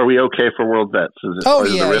we okay for World Vets? Is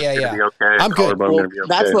yeah. Be okay? I'm good. Well, be okay?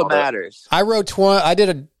 That's what matters. I rode I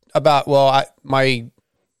did my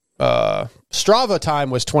Strava time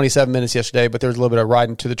was 27 minutes yesterday, but there was a little bit of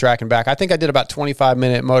riding to the track and back. I think I did about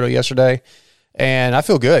 25-minute moto yesterday, and I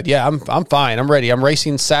feel good. Yeah, I'm fine. I'm ready. I'm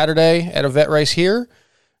racing Saturday at a vet race here,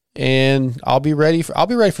 and I'll be ready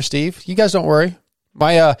for Steve. You guys don't worry.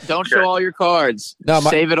 Don't show all your cards.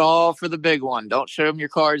 Save it all for the big one. Don't show them your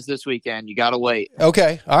cards this weekend. You got to wait.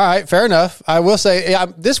 Okay. All right. Fair enough. I will say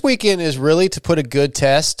this weekend is really to put a good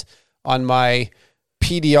test on my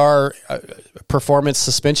PDR performance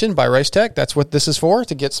suspension by Race Tech. That's what this is for,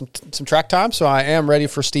 to get some track time. So I am ready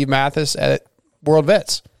for Steve Mathis at World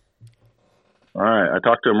Vets. All right. I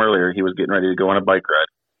talked to him earlier. He was getting ready to go on a bike ride.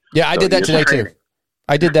 Yeah, I did that today too.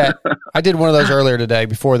 I did that. I did one of those earlier today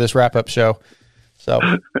before this wrap-up show. So,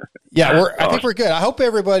 yeah, I think we're good. I hope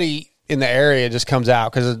everybody in the area just comes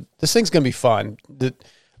out because this thing's going to be fun.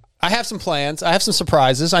 I have some plans. I have some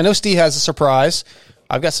surprises. I know Steve has a surprise.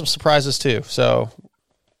 I've got some surprises too. So,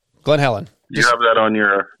 Glenn Helen. Do you have that on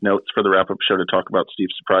your notes for the wrap-up show to talk about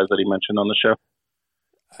Steve's surprise that he mentioned on the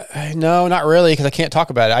show? No, not really, because I can't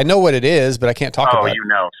talk about it. I know what it is, but I can't talk about it. Oh, you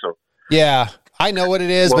know. So yeah, I know what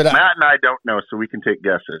it is. Well, but Matt and I don't know, so we can take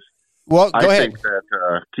guesses. Well, go ahead. I think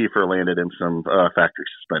that Kiefer landed in some factory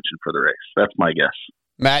suspension for the race. That's my guess.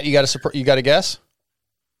 Matt, you got a guess?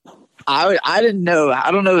 I didn't know.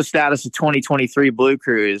 I don't know the status of 2023 Blue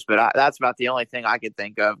Cruise, but that's about the only thing I could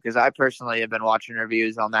think of because I personally have been watching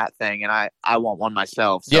reviews on that thing, and I want one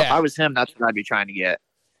myself. So if I was him, that's what I'd be trying to get.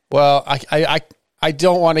 Well, I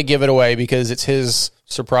don't want to give it away because it's his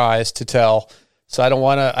surprise to tell. So I don't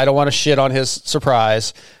want to shit on his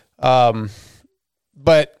surprise.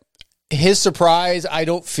 But his surprise, I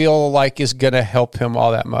don't feel like is going to help him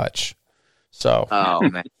all that much. So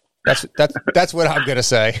man. That's what I'm going to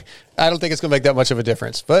say. I don't think it's going to make that much of a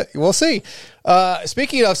difference, but we'll see.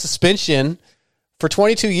 Speaking of suspension, for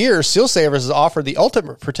 22 years, Seal Savers has offered the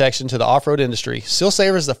ultimate protection to the off-road industry. Seal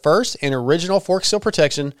Savers is the first and original fork seal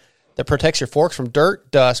protection that protects your forks from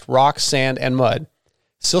dirt, dust, rocks, sand, and mud.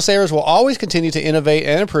 Seal Savers will always continue to innovate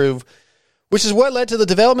and improve, which is what led to the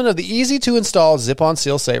development of the easy-to-install Zip-On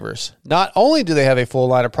Seal Savers. Not only do they have a full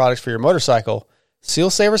line of products for your motorcycle,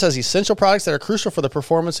 Seal Savers has essential products that are crucial for the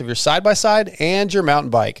performance of your side-by-side and your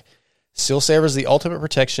mountain bike. Seal Savers is the ultimate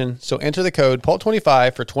protection, so enter the code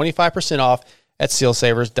PULP25 for 25% off at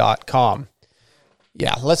sealsavers.com.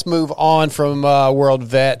 Yeah, let's move on from World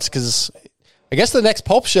Vets, because I guess the next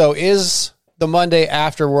Pulp show is the Monday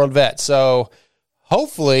after World Vets, so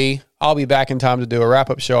hopefully I'll be back in time to do a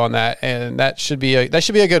wrap-up show on that, and that should be a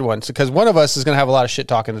good one, because one of us is going to have a lot of shit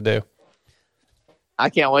talking to do. I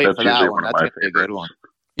can't wait for that one. That's going to be a good one.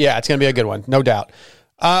 Yeah, it's going to be a good one, no doubt.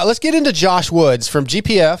 Let's get into Josh Woods from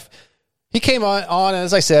GPF. He came on, and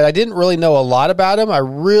as I said, I didn't really know a lot about him. I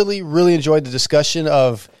really, really enjoyed the discussion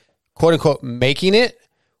of quote-unquote making it,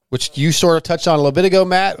 which you sort of touched on a little bit ago,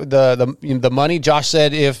 Matt. The money. Josh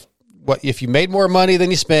said if you made more money than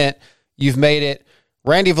you spent, you've made it.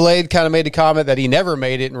 Randy Vlade kind of made the comment that he never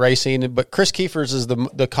made it in racing, but Chris Kiefer's is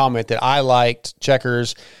the comment that I liked,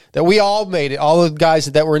 Checkerz, that we all made it. All the guys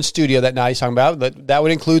that were in studio that night he's talking about, that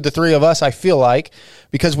would include the three of us, I feel like,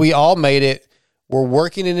 because we all made it. We're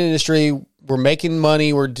working in an industry, we're making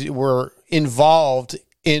money, we're involved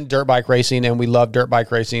in dirt bike racing, and we love dirt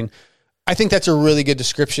bike racing. I think that's a really good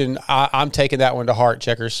description. I'm taking that one to heart,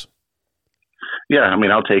 Checkerz. Yeah, I mean,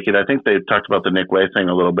 I'll take it. I think they talked about the Nick Way thing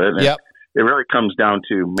a little bit. Yep. It really comes down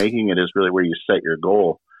to making it is really where you set your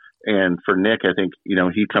goal. And for Nick, I think,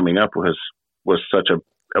 he coming up was such an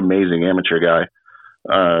amazing amateur guy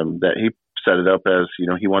that he set it up as,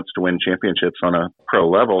 he wants to win championships on a pro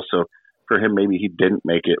level. So for him, maybe he didn't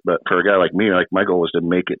make it. But for a guy like me, my goal was to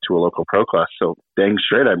make it to a local pro class. So dang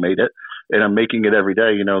straight, I made it. And I'm making it every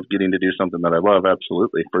day, getting to do something that I love.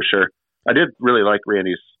 Absolutely, for sure. I did really like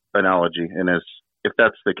Randy's analogy. And if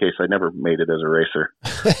that's the case, I never made it as a racer,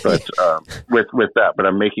 but with that, but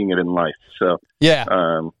I'm making it in life. So yeah.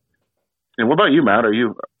 And what about you, Matt? Are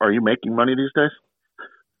you making money these days?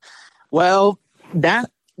 Well, that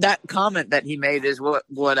comment that he made is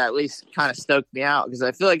what at least kind of stoked me out, because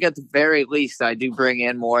I feel like at the very least I do bring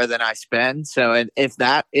in more than I spend. So if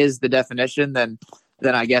that is the definition, then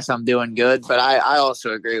I guess I'm doing good. But I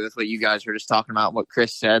also agree with what you guys were just talking about, what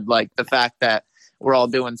Chris said, like the fact that we're all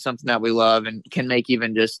doing something that we love and can make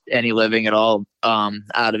even just any living at all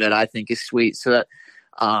out of it, I think is sweet. So that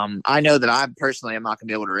I know that I personally am not going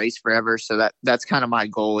to be able to race forever. So that's kind of my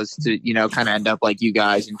goal, is to, kind of end up like you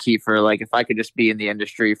guys and Kiefer. Like if I could just be in the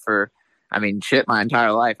industry for, my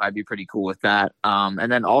entire life, I'd be pretty cool with that.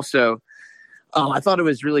 And then also, I thought it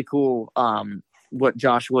was really cool what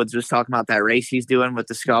Josh Woods was talking about, that race he's doing with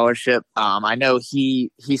the scholarship. I know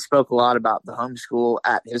he spoke a lot about the homeschool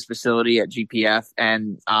at his facility at GPF,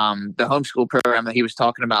 and the homeschool program that he was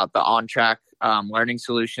talking about, the on-track learning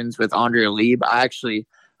solutions with Andrea Lieb. I actually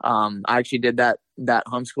did that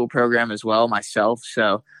homeschool program as well myself.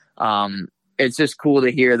 So it's just cool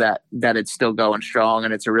to hear that it's still going strong,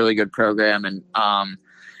 and it's a really good program. And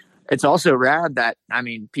it's also rad that,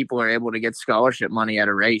 people are able to get scholarship money at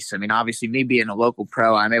a race. Obviously me being a local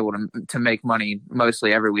pro, I'm able to make money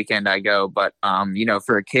mostly every weekend I go. But,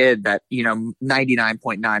 for a kid that,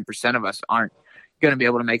 99.9% of us aren't going to be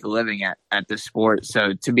able to make a living at this sport.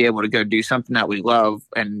 So to be able to go do something that we love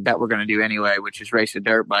and that we're going to do anyway, which is race a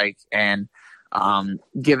dirt bike, and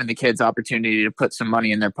giving the kids opportunity to put some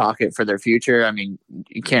money in their pocket for their future,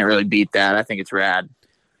 you can't really beat that. I think it's rad.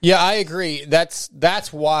 Yeah, I agree. That's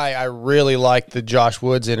why I really like the Josh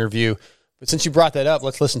Woods interview. But since you brought that up,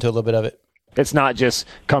 let's listen to a little bit of it. It's not just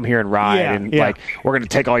come here and ride like we're going to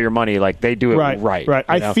take all your money. Like they do it right. Right.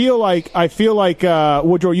 I feel like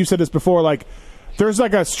Woodrow, you said this before. Like there's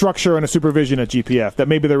like a structure and a supervision at GPF that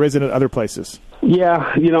maybe there isn't at other places.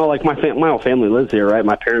 Yeah, like my whole family lives here, right?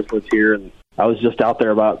 My parents live here, and I was just out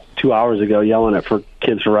there about 2 hours ago yelling at for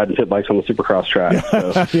kids for riding pit bikes on the Supercross track.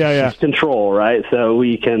 So yeah. Control, right? So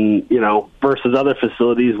we can, versus other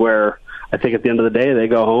facilities where I think at the end of the day they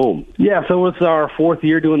go home. Yeah, so it's our fourth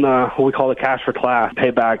year doing what we call the cash for class,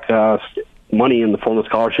 pay back money in the form of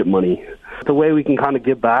scholarship money. It's a way we can kind of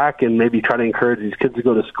give back and maybe try to encourage these kids to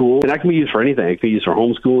go to school. And that can be used for anything. It can be used for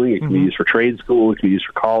homeschooling. It can be used for trade school. It can be used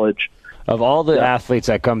for college. Of all the athletes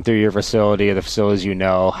that come through your facility or the facilities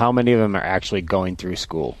how many of them are actually going through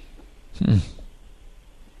school?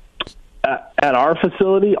 At our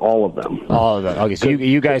facility, all of them. All of them. Okay, so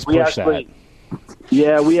you guys push that.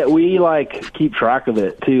 Yeah, we like keep track of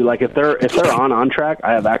it too. Like if they're on track,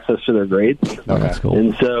 I have access to their grades. Okay, that's cool.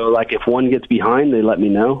 And so like if one gets behind, they let me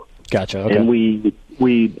know. Gotcha. Okay. And we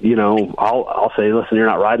I'll say, listen, you're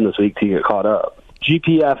not riding this week till you get caught up.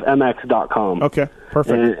 GPFMX.com. Okay,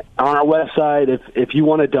 perfect. And on our website, if you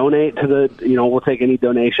want to donate to the, we'll take any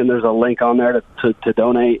donation. There's a link on there to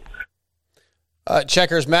donate.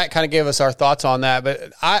 Checkerz, Matt kind of gave us our thoughts on that,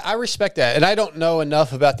 but I respect that. And I don't know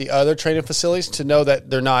enough about the other training facilities to know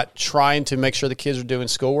that they're not trying to make sure the kids are doing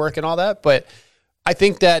schoolwork and all that. But I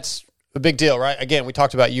think that's a big deal, right? Again, we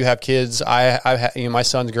talked about you have kids. My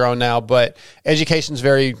son's grown now, but education is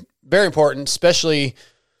very, very important, especially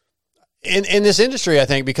in this industry, I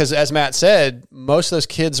think, because as Matt said, most of those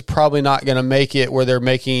kids are probably not going to make it where they're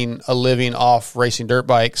making a living off racing dirt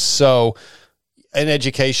bikes. So an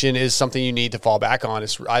education is something you need to fall back on.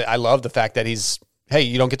 I love the fact that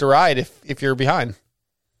you don't get to ride if you're behind.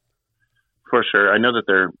 For sure. I know that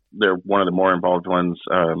they're one of the more involved ones.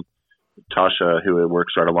 Tasha, who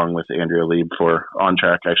works right along with Andrea Lieb for On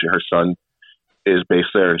Track, actually her son is based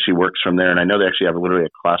there and she works from there. And I know they actually have literally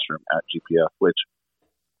a classroom at GPF, which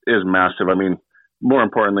is massive. More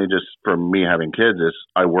importantly, just from me having kids, is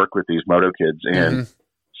I work with these moto kids, and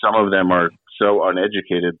some of them are so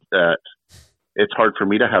uneducated that it's hard for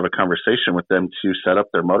me to have a conversation with them to set up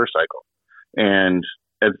their motorcycle. And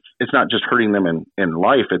it's not just hurting them in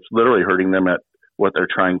life, it's literally hurting them at what they're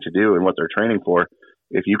trying to do and what they're training for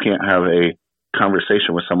if you can't have a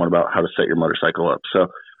conversation with someone about how to set your motorcycle up. So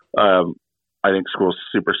I think school's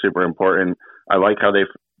super, super important. I like how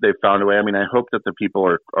they've found a way. I hope that the people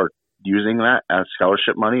are using that as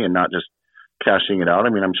scholarship money and not just cashing it out.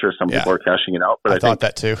 I'm sure some people are cashing it out, but I thought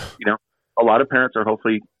think that too. A lot of parents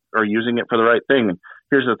are using it for the right thing. And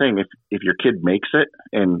here's the thing: if your kid makes it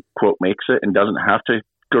and quote makes it and doesn't have to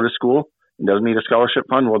go to school and doesn't need a scholarship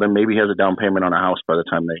fund, well, then maybe he has a down payment on a house by the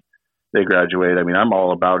time they graduate. I'm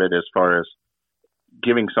all about it as far as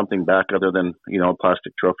giving something back other than a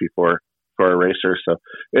plastic trophy for a racer. So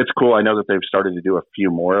it's cool. I know that they've started to do a few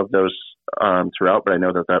more of those throughout, but I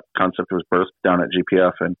know that concept was birthed down at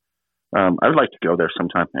GPF, and I would like to go there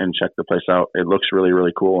sometime and check the place out. It looks really,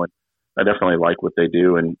 really cool, and I definitely like what they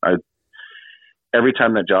do. And every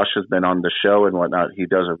time that Josh has been on the show and whatnot, he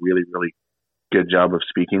does a really, really good job of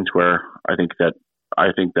speaking to where I think that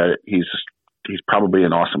he's probably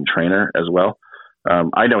an awesome trainer as well.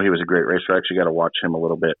 I know he was a great racer. I actually got to watch him a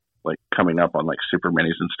little bit, like coming up on like super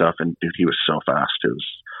minis and stuff. And dude, he was so fast.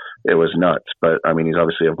 It was nuts. But I mean, he's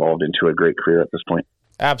obviously evolved into a great career at this point.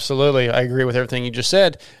 Absolutely. I agree with everything you just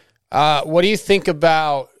said. What do you think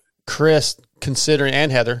about Chris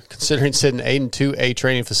and Heather considering sending Aiden to a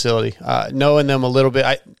training facility? Knowing them a little bit,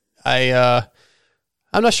 I'm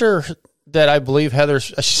not sure that I believe Heather.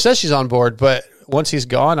 She says she's on board, but once he's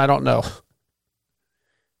gone, I don't know.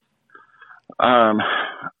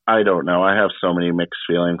 I don't know. I have so many mixed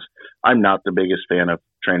feelings. I'm not the biggest fan of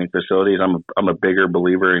training facilities. I'm a bigger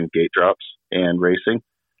believer in gate drops and racing.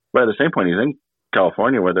 But at the same point, he's in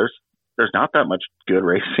California where there's not that much good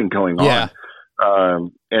racing going on. Yeah.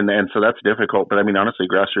 And so that's difficult. But I mean, honestly,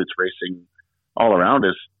 grassroots racing all around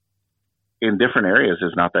is in different areas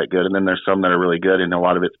is not that good. And then there's some that are really good. And a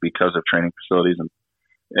lot of it's because of training facilities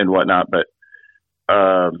and whatnot. But,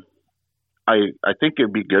 I think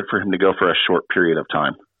it'd be good for him to go for a short period of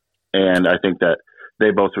time. And I think that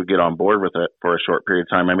they both would get on board with it for a short period of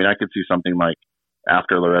time. I mean, I could see something like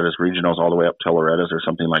after Loretta's regionals all the way up to Loretta's or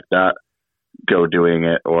something like that, go doing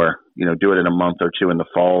it, or, you know, do it in a month or two in the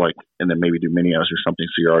fall, like, and then maybe do mini-O's or something.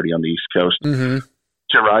 So you're already on the East Coast to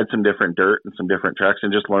ride some different dirt and some different tracks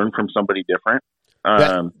and just learn from somebody different.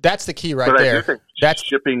 That's the key right there. I do think that's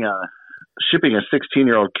shipping a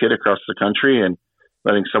 16-year-old kid across the country and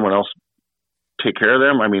letting someone else take care of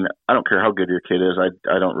them. I mean, I don't care how good your kid is. I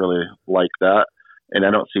don't really like that. And I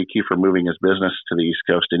don't see Kiefer moving his business to the East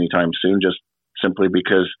Coast anytime soon, just simply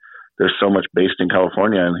because there's so much based in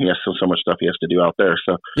California and he has so much stuff he has to do out there.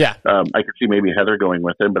 So yeah, I could see maybe Heather going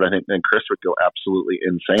with him, but I think then Chris would go absolutely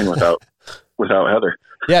insane without Heather.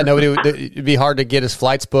 Yeah, it'd be hard to get his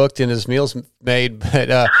flights booked and his meals made.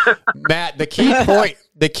 But Matt, the key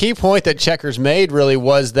point that Checkerz made really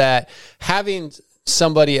was that having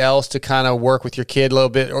somebody else to kind of work with your kid a little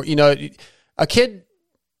bit, or, you know, a kid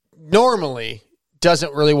normally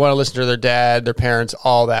doesn't really want to listen to their dad, their parents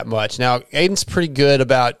all that much. Now, Aiden's pretty good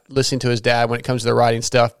about listening to his dad when it comes to the riding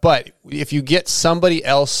stuff, but if you get somebody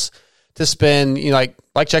else to spend, you know,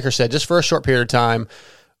 like Checkerz said, just for a short period of time,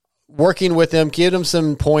 working with him, give him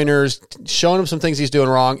some pointers, showing him some things he's doing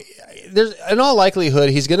wrong, there's in all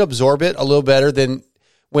likelihood he's going to absorb it a little better than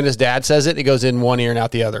when his dad says it goes in one ear and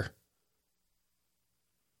out the other.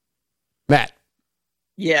 Matt.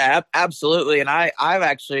 Yeah, absolutely. And I've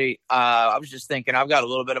actually, I was just thinking, I've got a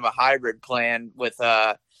little bit of a hybrid plan with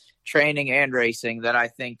training and racing that I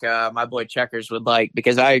think my boy Checkerz would like,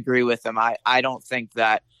 because I agree with him. I don't think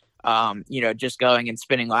that, just going and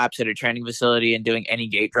spinning laps at a training facility and doing any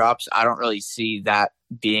gate drops, I don't really see that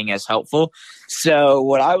being as helpful. So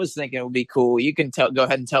what I was thinking would be cool, you can go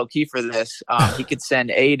ahead and tell Kiefer this. He could send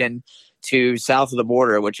Aiden to south of the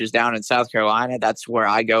border, which is down in South Carolina. That's where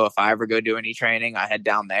I go. If I ever go do any training, I head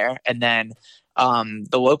down there. And then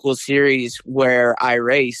the local series where I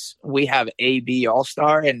race, we have a B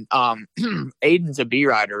All-Star, and Aiden's a B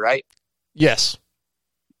rider, right? Yes.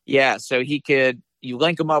 Yeah. So you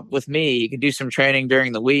link him up with me. He could do some training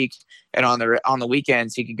during the week, and on the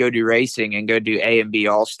weekends, he could go do racing and go do A and B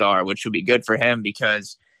All-Star, which would be good for him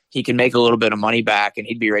because he can make a little bit of money back, and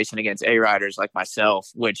he'd be racing against A riders like myself,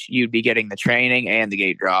 which you'd be getting the training and the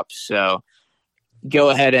gate drops. So go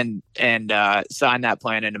ahead and sign that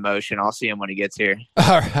plan into motion. I'll see him when he gets here.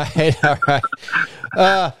 All right.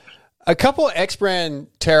 A couple X-Brand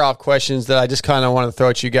tear-off questions that I just kind of want to throw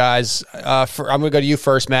at you guys. I'm going to go to you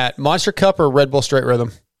first, Matt. Monster Cup or Red Bull Straight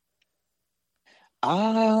Rhythm?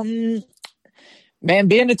 Man,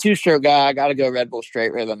 being a two-stroke guy, I got to go Red Bull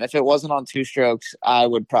Straight Rhythm. If it wasn't on two strokes, I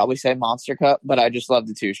would probably say Monster Cup, but I just love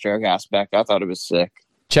the two-stroke aspect. I thought it was sick.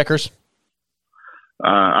 Checkerz?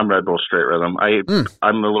 I'm Red Bull Straight Rhythm.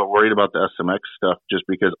 I'm a little worried about the SMX stuff just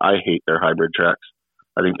because I hate their hybrid tracks.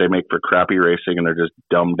 I think they make for crappy racing, and they're just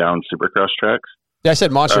dumbed-down supercross tracks. Yeah, I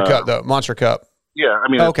said Monster Cup, though. Monster Cup. Yeah,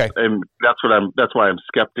 I mean, okay. And that's why I'm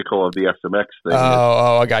skeptical of the SMX thing.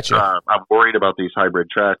 I got you. I'm worried about these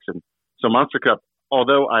hybrid tracks, and so Monster Cup.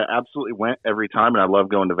 Although I absolutely went every time, and I love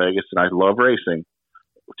going to Vegas, and I love racing,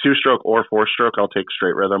 two-stroke or four-stroke, I'll take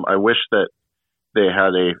Straight Rhythm. I wish that they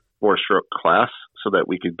had a four-stroke class so that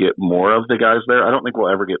we could get more of the guys there. I don't think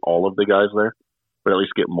we'll ever get all of the guys there, but at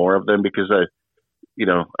least get more of them, because I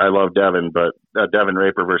love Devin, but Devin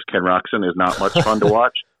Raper versus Ken Roxon is not much fun to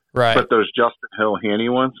watch. Right. But those Justin Hill Haney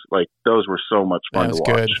ones, like those were so much fun to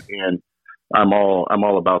watch, and I'm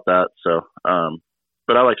all about that. So,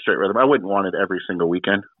 but I like Straight Rhythm. I wouldn't want it every single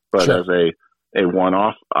weekend, but sure. as a a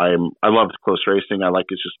one-off. I love close racing. I like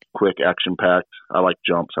it's just quick, action-packed. I like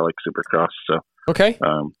jumps. I like Supercross. So okay,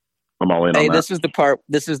 I'm all in on that. This is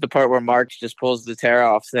the part where Mark just pulls the tear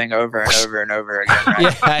off thing over and over and over again.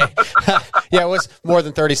 Right? Yeah, it was more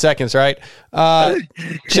than 30 seconds, right?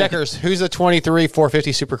 Checkerz, who's the 23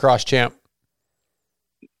 450 Supercross champ?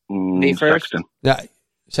 Me first. Sexton. Yeah,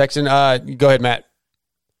 Sexton. Go ahead, Matt.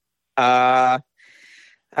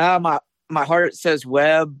 My heart says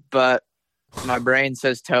Webb, but my brain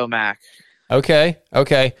says Tomac. Okay.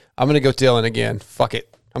 I'm gonna go Dylan again. Fuck it.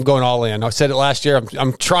 I'm going all in. I said it last year.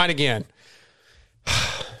 I'm trying again.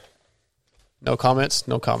 No comments.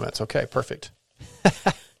 Okay, perfect.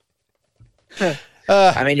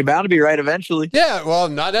 I mean, you're bound to be right eventually. Yeah, well,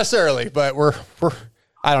 not necessarily, but we're.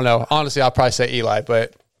 I don't know. Honestly, I'll probably say Eli,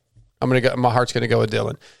 but I'm gonna go. My heart's gonna go with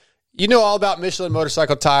Dylan. You know all about Michelin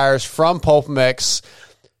motorcycle tires from PulpMX.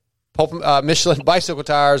 Michelin bicycle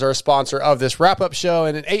tires are a sponsor of this wrap-up show,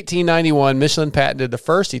 and in 1891, Michelin patented the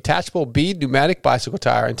first detachable bead pneumatic bicycle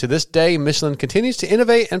tire, and to this day, Michelin continues to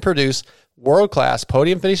innovate and produce world-class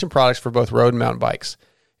podium finishing products for both road and mountain bikes.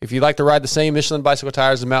 If you'd like to ride the same Michelin bicycle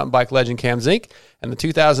tires as mountain bike legend Cam Zink and the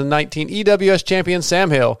 2019 EWS champion Sam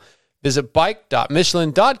Hill, visit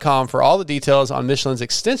bike.michelin.com for all the details on Michelin's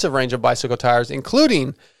extensive range of bicycle tires,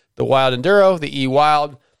 including the Wild Enduro, the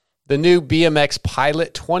E-Wild, the new BMX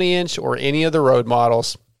Pilot 20-inch, or any of the road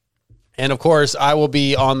models. And, of course, I will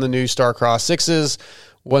be on the new Starcross 6s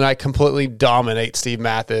when I completely dominate Steve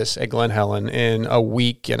Mathis at Glen Helen in a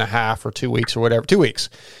week and a half or 2 weeks or whatever. 2 weeks.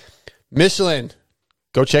 Michelin,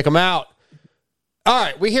 go check them out. All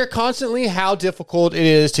right, we hear constantly how difficult it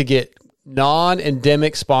is to get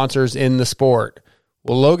non-endemic sponsors in the sport.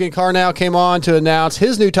 Well, Logan Carnow came on to announce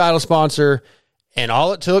his new title sponsor, and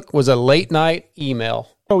all it took was a late-night email.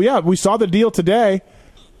 Oh, yeah, we saw the deal today.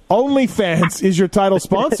 OnlyFans is your title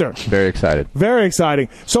sponsor. Very excited. Very exciting.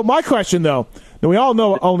 So my question, though, now we all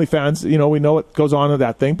know OnlyFans. You know, we know what goes on with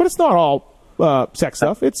that thing, but it's not all sex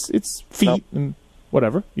stuff. It's feet and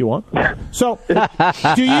whatever you want. So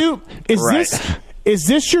is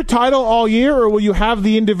this your title all year, or will you have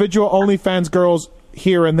the individual OnlyFans girls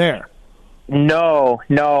here and there? No.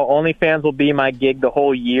 OnlyFans will be my gig the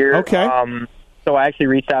whole year. Okay. So I actually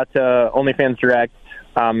reached out to OnlyFans Direct.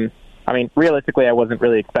 I mean, realistically, I wasn't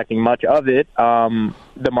really expecting much of it.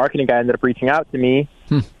 The marketing guy ended up reaching out to me,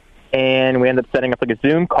 and we ended up setting up like a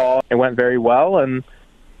Zoom call. It went very well, and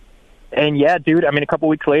yeah, dude. I mean, a couple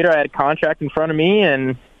weeks later, I had a contract in front of me,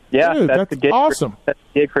 and yeah, dude, that's the gig. Awesome. That's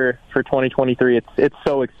the gig for 2023. It's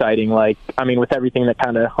so exciting. Like, I mean, with everything that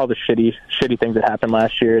kind of all the shitty things that happened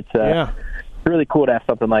last year, it's really cool to have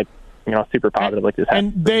something like, you know, super positive like this.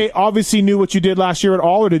 And they obviously knew what you did last year at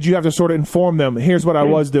all, or did you have to sort of inform them, here's what I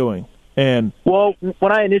was doing? And well,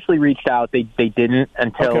 when I initially reached out, they didn't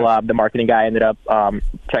until the marketing guy ended up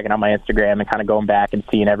checking out my Instagram and kind of going back and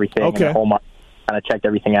seeing everything. Okay. And the whole month kind of checked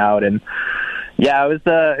everything out, and yeah,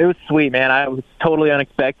 it was sweet, man. I was totally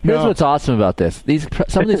unexpected. Here's what's awesome about this: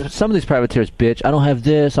 some of these privateers, bitch. I don't have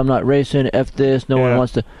this. I'm not racing. F this. No one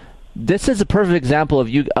wants to. This is a perfect example of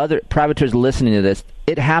you other privateers listening to this.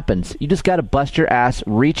 It happens. You just got to bust your ass,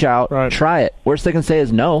 reach out, try it. Worst they can say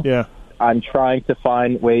is no. Yeah. I'm trying to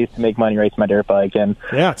find ways to make money racing my dirt bike, and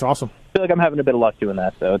yeah, it's awesome. I feel like I'm having a bit of luck doing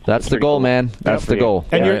that. So that's the goal, man. That's the goal.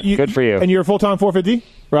 And good for you. And you're a full-time 450,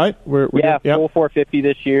 right? Full 450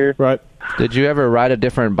 this year. Right. Did you ever ride a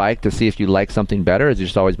different bike to see if you like something better, or has you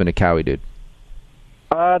just always been a Cowie dude?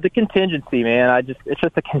 The contingency, man. It's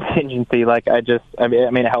just a contingency. Like, I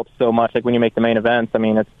mean, it helps so much. Like, when you make the main events, I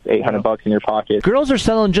mean, it's $800 in your pocket. Girls are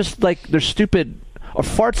selling just like they're stupid. Or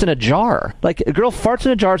farts in a jar. Like, a girl farts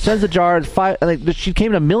in a jar, sends a jar. She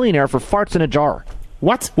came to a millionaire for farts in a jar.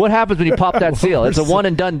 What? What happens when you pop that seal? It's a one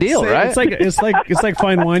and done deal, right? It's like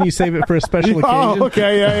fine wine. You save it for a special occasion. Oh,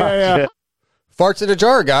 okay, yeah. Farts in a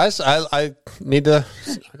jar, guys. I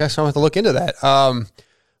guess I'll have to look into that.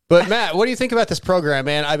 But Matt, what do you think about this program,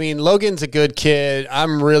 man? I mean, Logan's a good kid.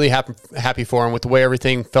 I'm really happy for him with the way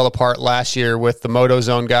everything fell apart last year with the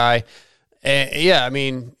MotoZone guy. And yeah, I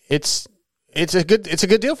mean, it's a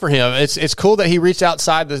good deal for him. It's cool that he reached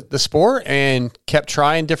outside the sport and kept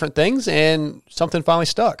trying different things, and something finally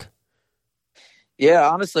stuck. Yeah,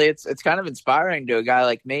 honestly, it's kind of inspiring to a guy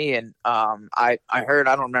like me. And I heard,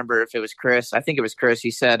 I don't remember if it was Chris. I think it was Chris.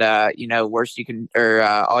 He said, worst you can, or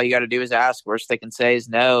all you got to do is ask. Worst they can say is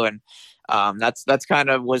no. And that's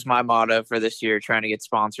kind of was my motto for this year, trying to get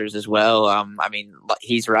sponsors as well. I mean,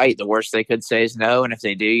 he's right. The worst they could say is no. And if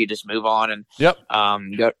they do, you just move on and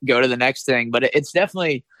go to the next thing. But it's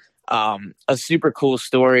definitely a super cool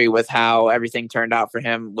story with how everything turned out for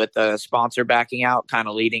him with the sponsor backing out, kind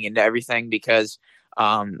of leading into everything, because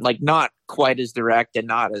like not quite as direct and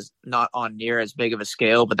not on near as big of a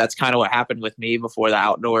scale, but that's kind of what happened with me before the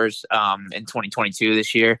outdoors in 2022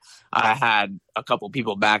 this year. I had a couple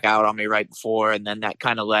people back out on me right before, and then that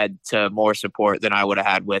kind of led to more support than I would have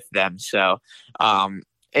had with them. So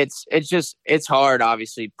it's hard,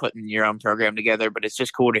 obviously, putting your own program together, but it's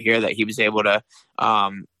just cool to hear that he was able to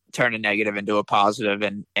turn a negative into a positive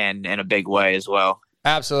and in a big way as well.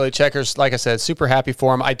 Absolutely. Checkerz, like I said, super happy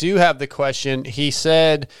for him. I do have the question. He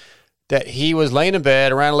said that he was laying in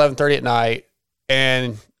bed around 11:30 at night,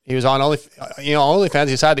 and he was on OnlyFans.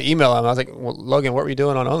 He decided to email him. I was like, well, Logan, what were you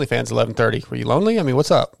doing on OnlyFans at 11:30? Were you lonely? I mean, what's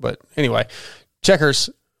up? But anyway, Checkerz,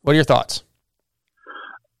 what are your thoughts?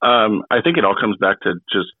 I think it all comes back to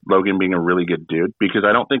just Logan being a really good dude, because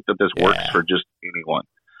I don't think that this works for just anyone.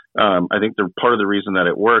 I think part of the reason that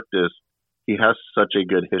it worked is he has such a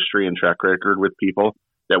good history and track record with people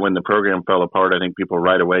that when the program fell apart, I think people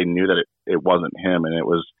right away knew that it wasn't him and it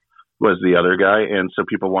was the other guy. And so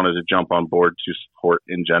people wanted to jump on board to support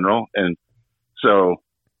in general. And so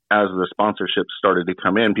as the sponsorships started to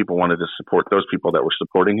come in, people wanted to support those people that were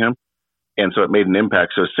supporting him. And so it made an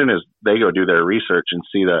impact. So as soon as they go do their research and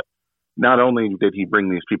see that not only did he bring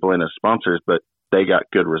these people in as sponsors, but they got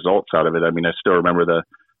good results out of it. I mean, I still remember the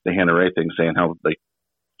Hannah Ray thing saying how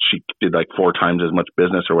she did 4 times as much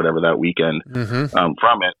business or whatever that weekend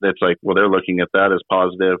from it. It's like, well, they're looking at that as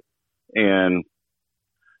positive. And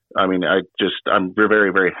I mean, I'm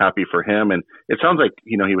very, very happy for him. And it sounds like,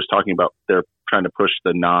 he was talking about they're trying to push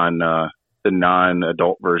the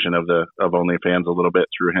non-adult version of OnlyFans a little bit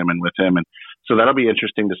through him and with him. And so that'll be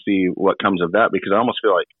interesting to see what comes of that, because I almost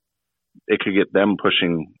feel like it could get them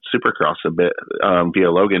pushing Supercross a bit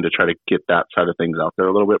via Logan to try to get that side of things out there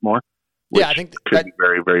a little bit more. Yeah, I think could be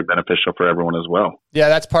very, very beneficial for everyone as well. Yeah,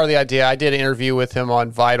 that's part of the idea. I did an interview with him on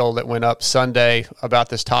Vital that went up Sunday about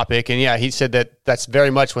this topic. And yeah, he said that that's very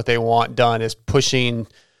much what they want done, is pushing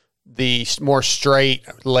the more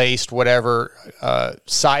straight-laced, whatever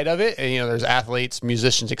side of it. And, there's athletes,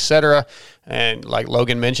 musicians, etc. And like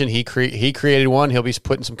Logan mentioned, he created one. He'll be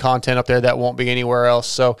putting some content up there that won't be anywhere else.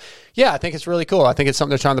 So yeah, I think it's really cool. I think it's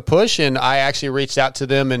something they're trying to push. And I actually reached out to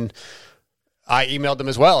them and I emailed them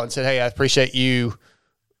as well and said, hey, I appreciate you,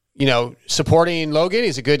 supporting Logan.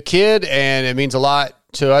 He's a good kid and it means a lot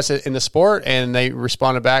to us in the sport. And they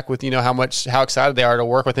responded back with, how excited they are to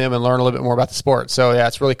work with him and learn a little bit more about the sport. So yeah,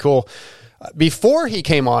 it's really cool. Right before he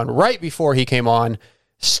came on,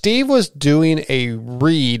 Steve was doing a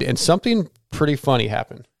read and something pretty funny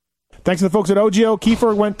happened. Thanks to the folks at OGO.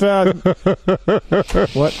 Kiefer went,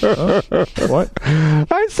 what?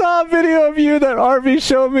 I saw a video of you that RV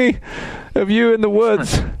showed me of you in the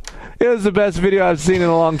woods. It was the best video I've seen in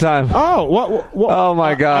a long time. Oh, what? Oh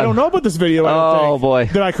my God! I don't know about this video. Oh boy!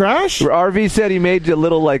 Did I crash? RV said he made a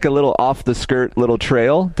little off the skirt little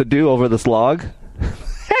trail to do over this log,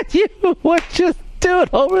 and you would just do it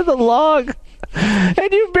over the log,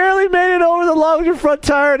 and you barely made it over the log with your front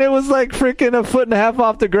tire, and it was like freaking 1.5 feet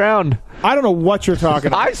off the ground. I don't know what you're talking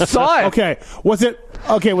about. I saw it. Okay,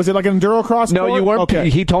 was it like an enduro cross? No, you weren't.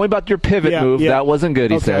 Okay. He told me about your pivot move. That wasn't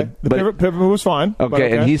good, he said. The pivot move was fine.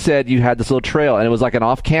 Okay, and he said you had this little trail, and it was like an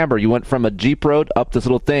off-camber. You went from a Jeep road up this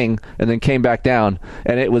little thing, and then came back down,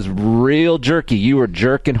 and it was real jerky. You were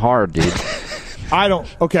jerking hard, dude. I don't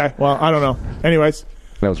know. Anyways.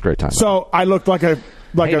 That was a great time. So I looked like a...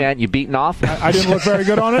 Hey, man, you beaten off? I didn't look very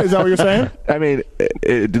good on it? Is that what you're saying? I mean,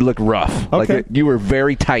 it looked rough. Okay. Like you were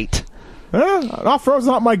very tight. Off-road's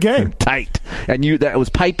not my game. Tight. And that was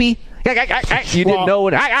pipey? You didn't know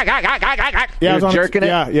when... Yeah, you were jerking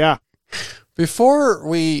it? Yeah. Before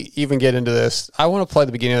we even get into this, I want to play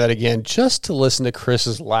the beginning of that again just to listen to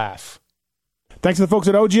Chris's laugh. Thanks to the folks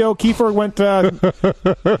at OGO. Kiefer went...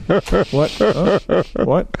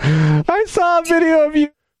 What? I saw a video of you.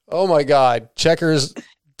 Oh my God, Checkerz,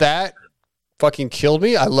 that fucking killed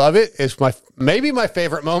me. I love it. It's maybe my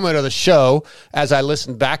favorite moment of the show as I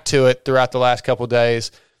listened back to it throughout the last couple of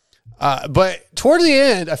days. But toward the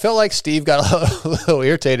end, I felt like Steve got a little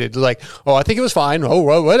irritated. Like, oh, I think it was fine. Oh,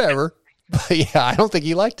 well, whatever. But yeah, I don't think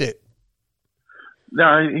he liked it. No,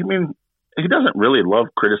 I mean, he doesn't really love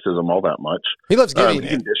criticism all that much. He loves giving it. He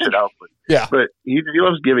can dish it out. But he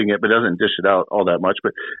loves giving it, but doesn't dish it out all that much.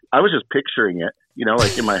 But I was just picturing it,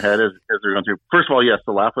 like in my head as they're going through. First of all, yes,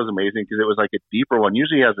 the laugh was amazing because it was like a deeper one.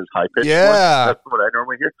 Usually he has his high pitched one. That's what I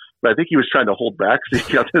normally hear. But I think he was trying to hold back, so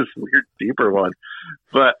he got this weird deeper one.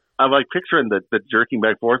 But I'm like picturing the jerking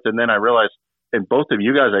back and forth, and then I realized, and both of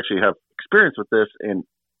you guys actually have experience with this, and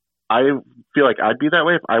I feel like I'd be that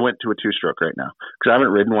way if I went to a 2-stroke right now because I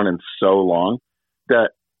haven't ridden one in so long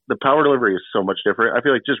that the power delivery is so much different. I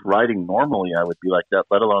feel like just riding normally, I would be like that,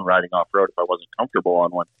 let alone riding off road if I wasn't comfortable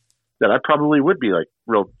on one. That I probably would be like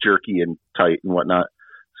real jerky and tight and whatnot.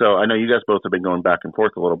 So I know you guys both have been going back and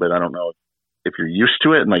forth a little bit. I don't know if you're used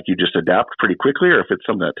to it and like you just adapt pretty quickly, or if it's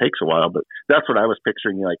something that takes a while. But that's what I was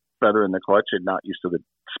picturing, you like feather in the clutch and not used to the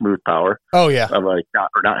smooth power. Oh yeah, of like not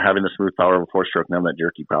having the smooth power of a 4-stroke, now that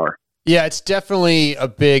jerky power. Yeah, it's definitely a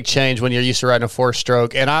big change when you're used to riding a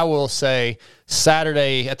 4-stroke. And I will say,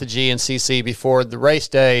 Saturday at the GNCC before the race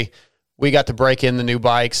day, we got to break in the new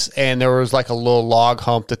bikes, and there was like a little log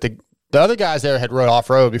hump that the other guys there had rode off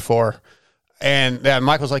road before. And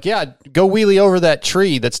Michael's like, yeah, go wheelie over that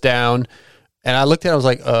tree that's down. And I looked at it, I was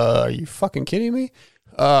like, are you fucking kidding me?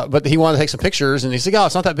 But he wanted to take some pictures, and he's like, oh,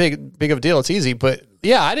 it's not that big of a deal. It's easy. But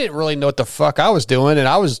yeah, I didn't really know what the fuck I was doing. And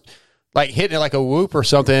I was like hitting it like a whoop or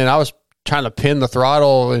something. And I was trying to pin the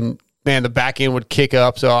throttle, and man, the back end would kick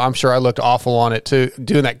up. So I'm sure I looked awful on it too.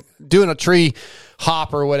 Doing a tree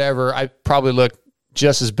hop or whatever, I probably looked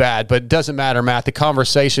just as bad, but it doesn't matter, Matt. The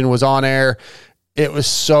conversation was on air. It was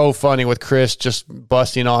so funny with Chris just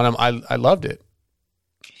busting on him. I loved it.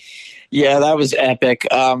 Yeah, that was epic.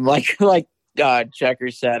 Like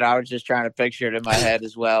Checkerz said, I was just trying to picture it in my head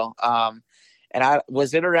as well. And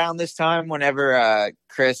was it around this time whenever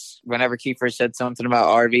Kiefer said something about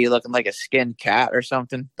RV looking like a skinned cat or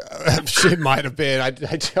something? It might have been. I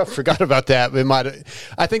forgot about that.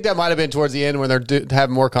 I think that might have been towards the end when they're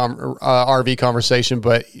having more RV conversation,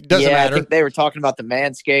 but it doesn't matter. I think they were talking about the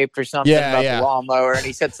Manscaped or something about the lawnmower, and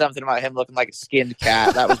he said something about him looking like a skinned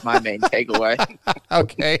cat. That was my main takeaway.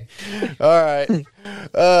 Okay. All right.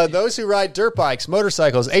 Those who ride dirt bikes,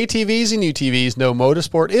 motorcycles, ATVs, and UTVs know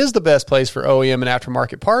Motorsport is the best place for OEM and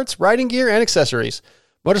aftermarket parts, riding gear, and accessories.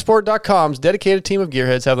 Motorsport.com's dedicated team of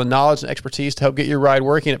gearheads have the knowledge and expertise to help get your ride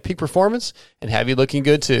working at peak performance and have you looking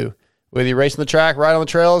good too. Whether you race on the track, ride on the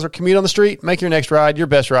trails, or commute on the street, make your next ride your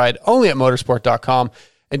best ride only at Motorsport.com.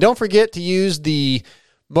 And don't forget to use the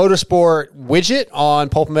Motorsport widget on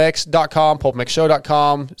PulpMX.com,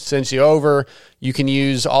 PulpMXShow.com sends you over. You can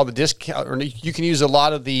use all the discount, or you can use a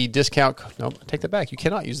lot of the discount. No, take that back. You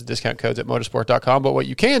cannot use the discount codes at Motorsport.com, but what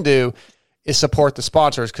you can do is support the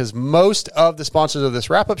sponsors, because most of the sponsors of this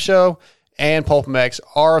wrap-up show and PulpMX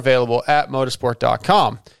are available at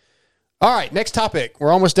Motorsport.com. All right, next topic.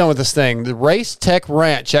 We're almost done with this thing. The race tech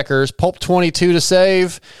rant, Checkerz. Pulp 22 to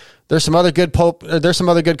save. There's some other good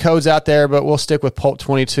codes out there, but we'll stick with Pulp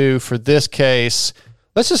 22 for this case.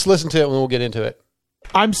 Let's just listen to it and we'll get into it.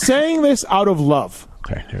 I'm saying this out of love.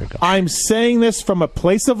 Okay, here we go. I'm saying this from a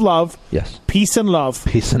place of love. Yes. Peace and love.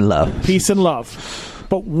 Peace and love. Peace and love.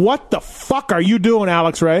 But what the fuck are you doing,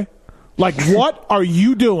 Alex Ray? Like, what are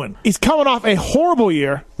you doing? He's coming off a horrible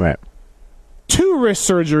year. Right. 2 wrist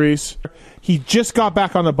surgeries. He just got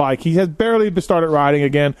back on the bike. He has barely started riding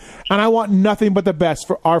again. And I want nothing but the best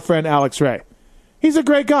for our friend Alex Ray. He's a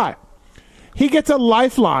great guy. He gets a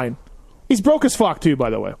lifeline. He's broke as fuck, too, by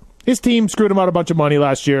the way. His team screwed him out a bunch of money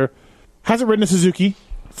last year. Hasn't ridden a Suzuki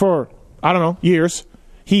for, I don't know, years.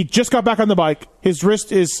 He just got back on the bike. His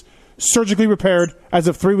wrist is surgically repaired as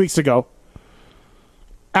of 3 weeks ago.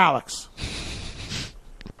 Alex,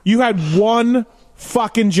 you had one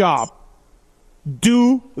fucking job.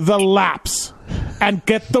 Do the laps and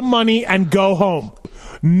get the money and go home.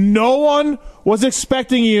 No one was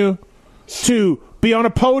expecting you to be on a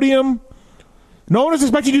podium. No one was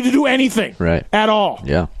expecting you to do anything at all.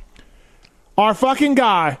 Yeah. Our fucking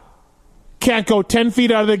guy can't go 10 feet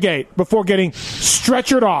out of the gate before getting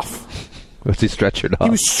stretchered off. What's he stretchered off? He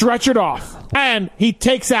was stretchered off. And he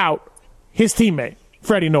takes out his teammate,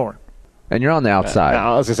 Freddie Norn. And you're on the outside.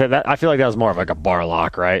 I was going to say, that. I feel like that was more of like a bar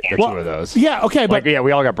lock, right? The 2 of those. Yeah, okay. But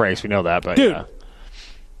we all got brakes. We know that. But dude,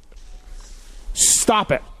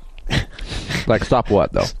 stop it. Like, stop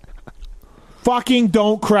what, though? Fucking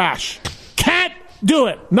don't crash. Can't do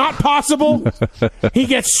it. Not possible. He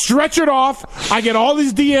gets stretchered off. I get all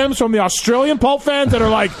these DMs from the Australian Pulp fans that are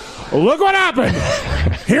like, look what happened.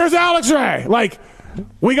 Here's Alex Ray. Like,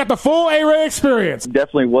 we got the full A-Ray experience.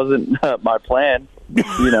 Definitely wasn't my plan.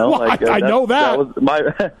 You know, well, I know that. That was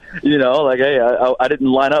my, you know, like, hey, I didn't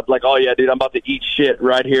line up like, oh yeah, dude, I'm about to eat shit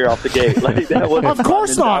right here off the gate. Like, that wasn't of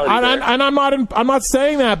course not. And I'm not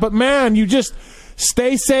saying that, but man, you just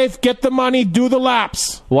stay safe, get the money, do the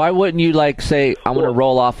laps. Why wouldn't you like say, I'm going to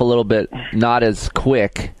roll off a little bit, not as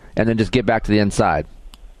quick, and then just get back to the inside?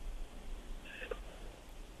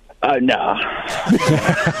 No.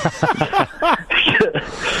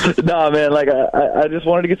 No, man. Like I just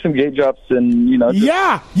wanted to get some gate drops, and you know.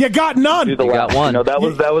 Yeah, you got none. You got one. You know, that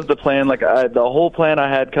was the plan. Like the whole plan I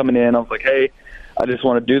had coming in, I was like, hey, I just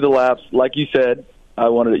want to do the laps. Like you said, I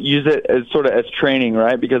wanted to use it as sort of as training,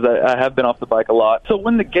 right? Because I have been off the bike a lot. So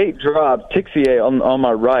when the gate dropped, Tixier on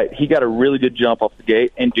my right, he got a really good jump off the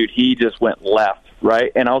gate, and dude, he just went left,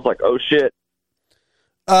 right? And I was like, oh shit.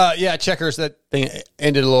 Yeah, Checkerz, that thing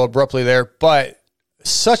ended a little abruptly there, but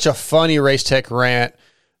such a funny race tech rant.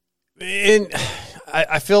 And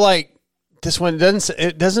I feel like this one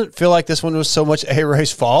doesn't feel like this one was so much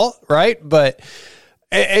A-Ray's fault, right? But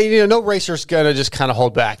no racer's gonna just kind of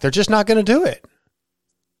hold back. They're just not gonna do it.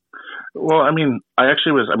 Well, I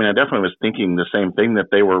definitely was thinking the same thing, that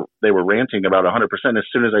they were ranting about 100% as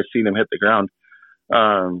soon as I seen him hit the ground.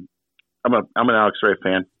 I'm an Alex Ray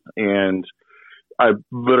fan, and I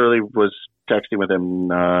literally was texting with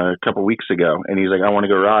him a couple weeks ago, and he's like, I want to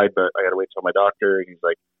go ride, but I got to wait till my doctor. And he's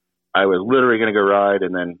like, I was literally going to go ride,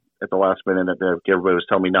 and then at the last minute, everybody was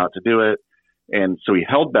telling me not to do it. And so he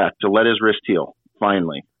held back to let his wrist heal,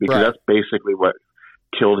 finally, because that's basically what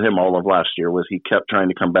killed him all of last year, was he kept trying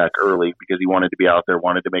to come back early because he wanted to be out there,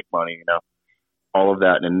 wanted to make money, all of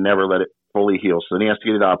that, and never let it fully heal. So then he has to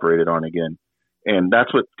get it operated on again. And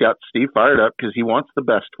that's what got Steve fired up, because he wants the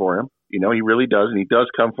best for him. He really does, and he does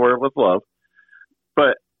come for it with love.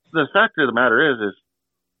 But the fact of the matter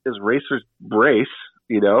is racers brace,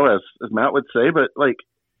 as Matt would say. But like,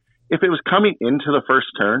 if it was coming into the first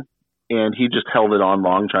turn and he just held it on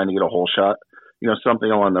long trying to get a hole shot,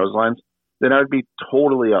 something along those lines, then I'd be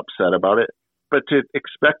totally upset about it. But to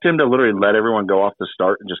expect him to literally let everyone go off the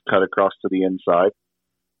start and just cut across to the inside,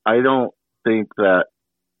 I don't think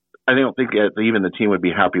even the team would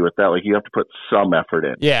be happy with that. Like, you have to put some effort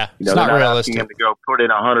in. Yeah, it's not realistic. Him to go put in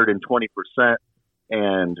 120%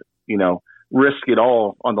 and, risk it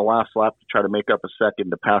all on the last lap to try to make up a second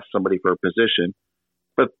to pass somebody for a position,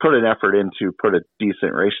 but put an effort in to put a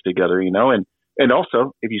decent race together, and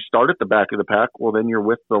also, if you start at the back of the pack, well, then you're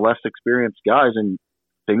with the less experienced guys, and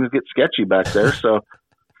things get sketchy back there. So,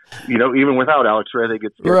 even without Alex Ray, they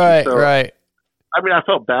get sketchy. Right, so, right. I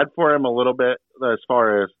felt bad for him a little bit, as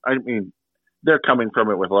far as, they're coming from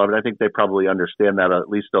it with love, and I think they probably understand that at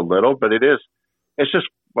least a little, but it's just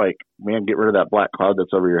like, man, get rid of that black cloud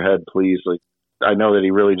that's over your head, please. Like, I know that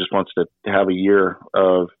he really just wants to have a year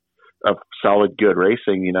of solid, good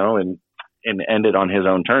racing, and end it on his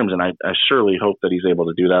own terms. And I surely hope that he's able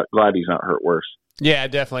to do that. Glad he's not hurt worse. Yeah,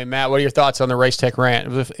 definitely. Matt, what are your thoughts on the race tech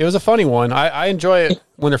rant? It was a funny one. I enjoy it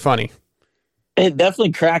when they're funny. It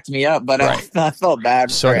definitely cracked me up, but I felt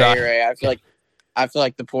bad for A-Ray. I feel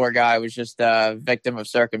like the poor guy was just a victim of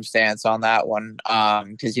circumstance on that one.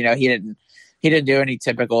 Because he didn't do any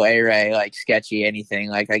typical A-Ray, like sketchy anything.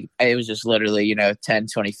 Like it was just literally 10,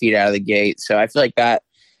 20 feet out of the gate. So I feel like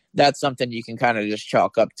that's something you can kind of just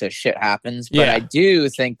chalk up to shit happens. But I do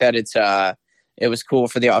think that it was cool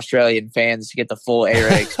for the Australian fans to get the full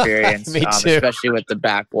A-Ray experience, especially with the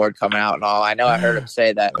backboard coming out and all. I know I heard him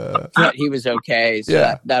say that he was okay,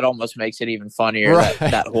 so that almost makes it even funnier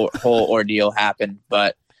that whole ordeal happened.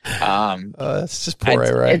 But it's just poor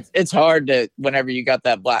A-Ray. It's hard to, whenever you got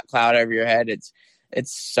that black cloud over your head, it's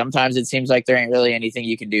sometimes it seems like there ain't really anything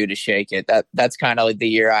you can do to shake it. That's kind of like the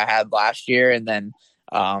year I had last year, and then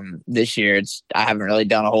this year I haven't really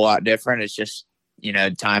done a whole lot different. It's just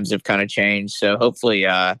times have kind of changed, so hopefully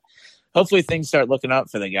things start looking up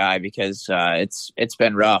for the guy, because it's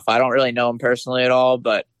been rough. I don't really know him personally at all,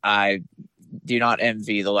 but I do not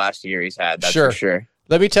envy the last year he's had. That's for sure.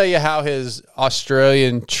 Let me tell you how his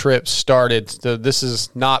Australian trip started. So this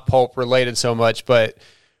is not Pulp related so much, but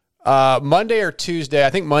Monday or Tuesday, I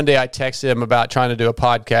think Monday, I texted him about trying to do a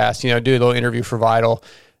podcast, do a little interview for Vital.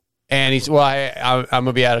 And he's, well, I'm going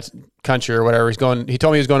to be out of country or whatever. He told me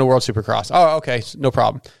he was going to World Supercross. Oh, okay. No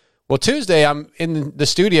problem. Well, Tuesday, I'm in the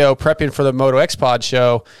studio prepping for the Moto X Pod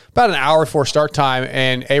show about an hour before start time.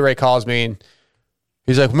 And A-Ray calls me and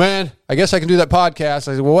he's like, man, I guess I can do that podcast.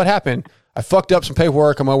 I said, well, what happened? I fucked up some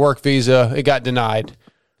paperwork on my work visa. It got denied.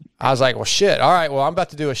 I was like, well, shit. All right. Well, I'm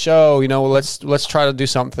about to do a show. Let's try to do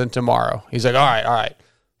something tomorrow. He's like, all right.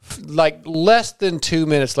 Like less than 2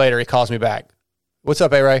 minutes later, he calls me back. What's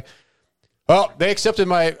up, A-Ray? Well, they accepted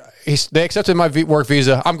my work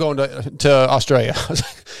visa. I'm going to Australia.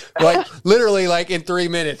 like literally, like in 3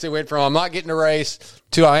 minutes, it went from I'm not getting a race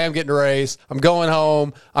to I am getting a race. I'm going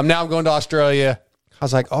home. I'm going to Australia. I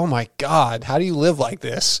was like, oh my God, how do you live like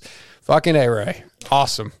this? Fucking A-Ray.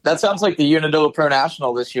 Awesome. That sounds like the Unadilla Pro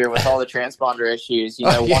National this year with all the transponder issues.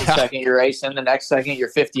 1 second you're racing, the next second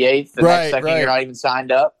you're 58th, the next second you're not even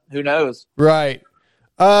signed up. Who knows? Right.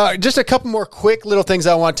 Just a couple more quick little things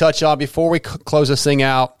I want to touch on before we close this thing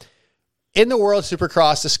out. In the World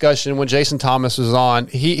Supercross discussion, when Jason Thomas was on,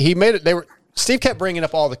 he made it. Steve kept bringing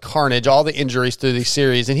up all the carnage, all the injuries through these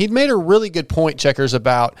series, and he'd made a really good point, Checkerz,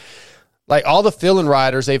 about like all the fill-in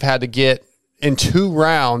riders they've had to get in 2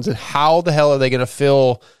 rounds, and how the hell are they going to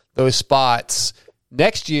fill those spots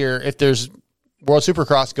next year if there's World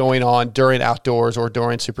Supercross going on during outdoors or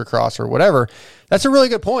during Supercross or whatever? That's a really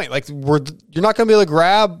good point. Like, you're not going to be able to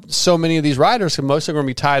grab so many of these riders because most of them are going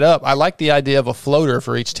to be tied up. I like the idea of a floater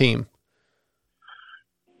for each team.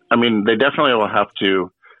 I mean, they definitely will have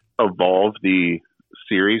to evolve the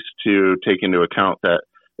series to take into account that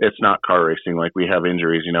it's not car racing. Like, we have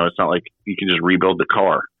injuries, you know, it's not like you can just rebuild the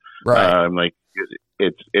car. Right. Like,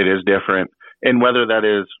 it is different. And whether that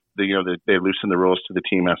is, they loosen the rules to the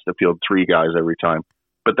team has to field 3 guys every time.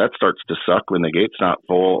 But that starts to suck when the gate's not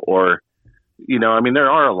full. Or, I mean,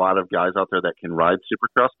 there are a lot of guys out there that can ride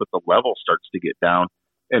Supercross, but the level starts to get down.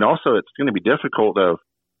 And also, it's going to be difficult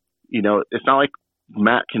it's not like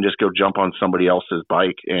Matt can just go jump on somebody else's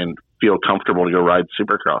bike and feel comfortable to go ride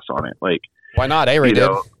Supercross on it. Like, why not? A-Ray did.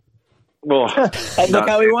 Well, look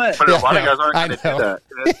how he went. But a lot of guys aren't going to do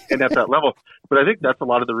that and at that level. But I think that's a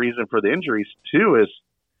lot of the reason for the injuries too. Is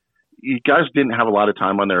you guys didn't have a lot of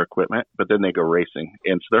time on their equipment, but then they go racing,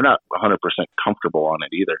 and so they're not 100% comfortable on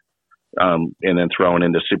it either. And then throwing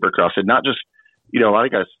into Supercross, and not just a lot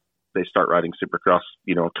of guys, they start riding Supercross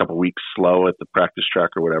a couple weeks slow at the practice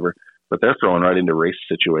track or whatever, but they're throwing right into race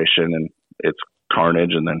situation, and it's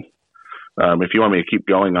carnage. And then if you want me to keep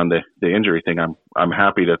going on the injury thing, I'm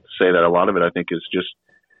happy to say that a lot of it I think is just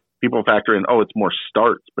people factor in, it's more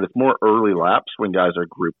starts, but it's more early laps when guys are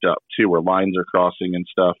grouped up too, where lines are crossing and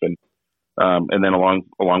stuff. And then along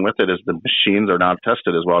with it is the machines are not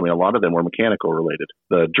tested as well. I mean, a lot of them were mechanical related.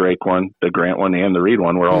 The Drake one, the Grant one, and the Reed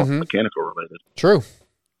one were all mechanical related. True.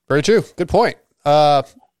 Very true. Good point. So,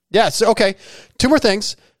 okay. 2 more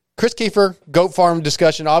things. Chris Kiefer, Goat Farm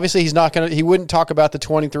discussion. Obviously, he wouldn't talk about the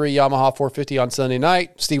 23 Yamaha 450 on Sunday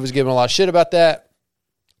night. Steve was giving a lot of shit about that.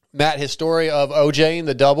 Matt, his story of OJing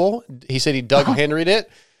the double. He said he Doug Henry'd it.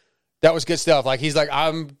 That was good stuff. Like, he's like,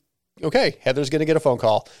 I'm okay. Heather's going to get a phone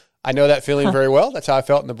call. I know that feeling very well. That's how I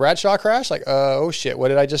felt in the Bradshaw crash. Like, oh shit, what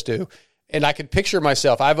did I just do? And I could picture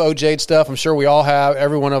myself. I've OJ'd stuff. I'm sure we all have,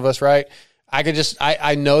 every one of us, right?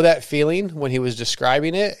 I know that feeling when he was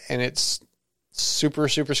describing it, and it's super,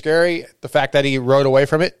 super scary. The fact that he rode away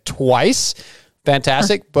from it twice,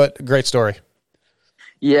 fantastic, but great story.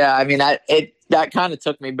 Yeah, I mean, that kind of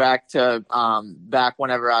took me back to back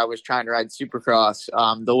whenever I was trying to ride Supercross.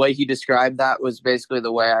 The way he described that was basically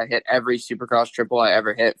the way I hit every Supercross triple I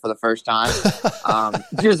ever hit for the first time,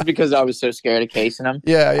 just because I was so scared of casing him.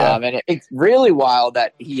 Yeah. And it's really wild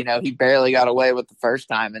that he barely got away with the first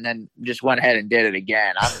time and then just went ahead and did it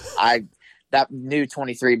again. That new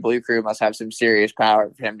 23 Blue Crew must have some serious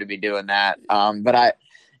power for him to be doing that. But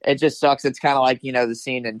it just sucks. It's kind of like, the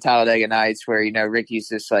scene in Talladega Nights where, Ricky's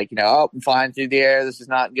just like, I'm flying through the air. This is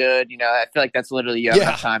not good. I feel like that's literally, you have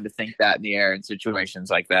enough time to think that in the air in situations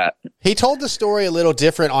like that. He told the story a little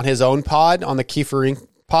different on his own pod, on the Kiefer Inc.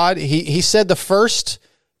 pod. He said the first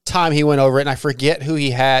time he went over it, and I forget who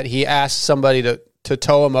he asked somebody to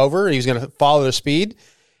tow him over, and he was going to follow their speed.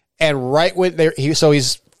 And right when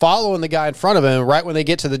he's following the guy in front of him, and right when they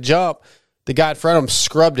get to the jump, the guy in front of him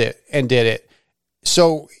scrubbed it and did it.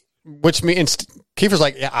 So, which means Kiefer's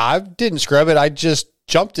like, yeah, I didn't scrub it. I just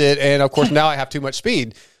jumped it. And of course, now I have too much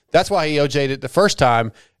speed. That's why he OJ'd it the first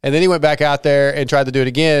time. And then he went back out there and tried to do it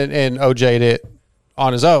again and OJ'd it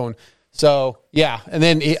on his own. So, yeah. And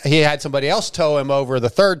then he had somebody else tow him over the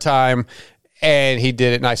third time, and he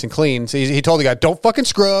did it nice and clean. So he told the guy, don't fucking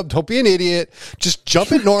scrub. Don't be an idiot. Just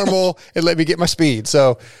jump it normal and let me get my speed.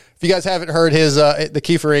 So, if you guys haven't heard his the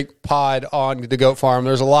Kiefer Inc. pod on the Goat Farm,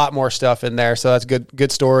 there's a lot more stuff in there. So that's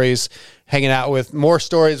good stories. Hanging out with the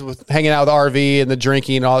RV and the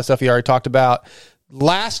drinking and all the stuff he already talked about.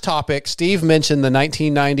 Last topic, Steve mentioned the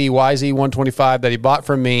 1990 YZ125 that he bought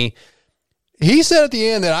from me. He said at the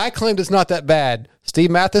end that I claimed it's not that bad.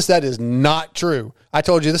 Steve Mathis, that is not true. I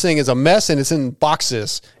told you this thing is a mess and it's in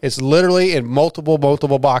boxes. It's literally in multiple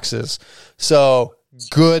boxes. So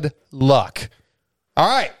good luck. All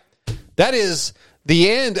right. That is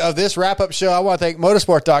the end of this wrap-up show. I want to thank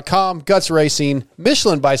motorsport.com, Guts Racing,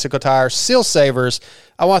 Michelin Bicycle Tires, Seal Savers.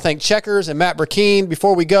 I want to thank Checkerz and Matt Burkeen.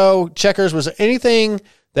 Before we go, Checkerz, was there anything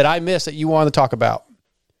that I missed that you wanted to talk about?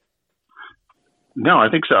 No, I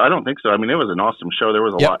think so. I don't think so. I mean, it was an awesome show. There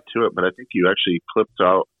was a lot to it, but I think you actually clipped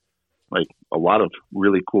out like a lot of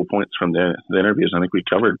really cool points from the interviews. I think we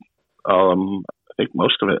covered, I think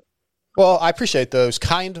most of it. Well, I appreciate those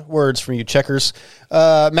kind words from you, Checkerz.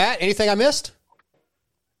 Matt, anything I missed?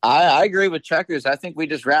 I agree with Checkerz. I think we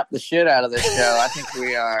just wrapped the shit out of this show. I think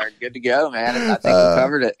we are good to go, man. I think we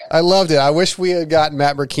covered it. I loved it. I wish we had gotten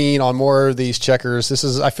Matt Burkeen on more of these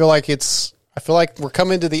Checkerz. I feel like it's I feel like we're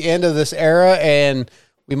coming to the end of this era, and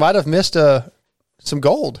we might have missed some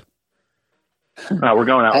gold. We're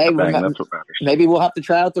going out with a bang. That's what matters. Maybe we'll have to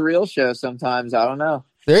try out the real show sometimes. I don't know.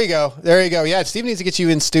 There you go. Yeah, Steve needs to get you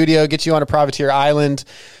in studio, get you on a privateer island.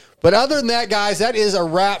 But other than that, guys, that is a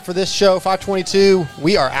wrap for this show, 522.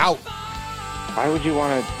 We are out. Why would you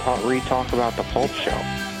want to re-talk about the Pulp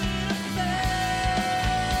Show?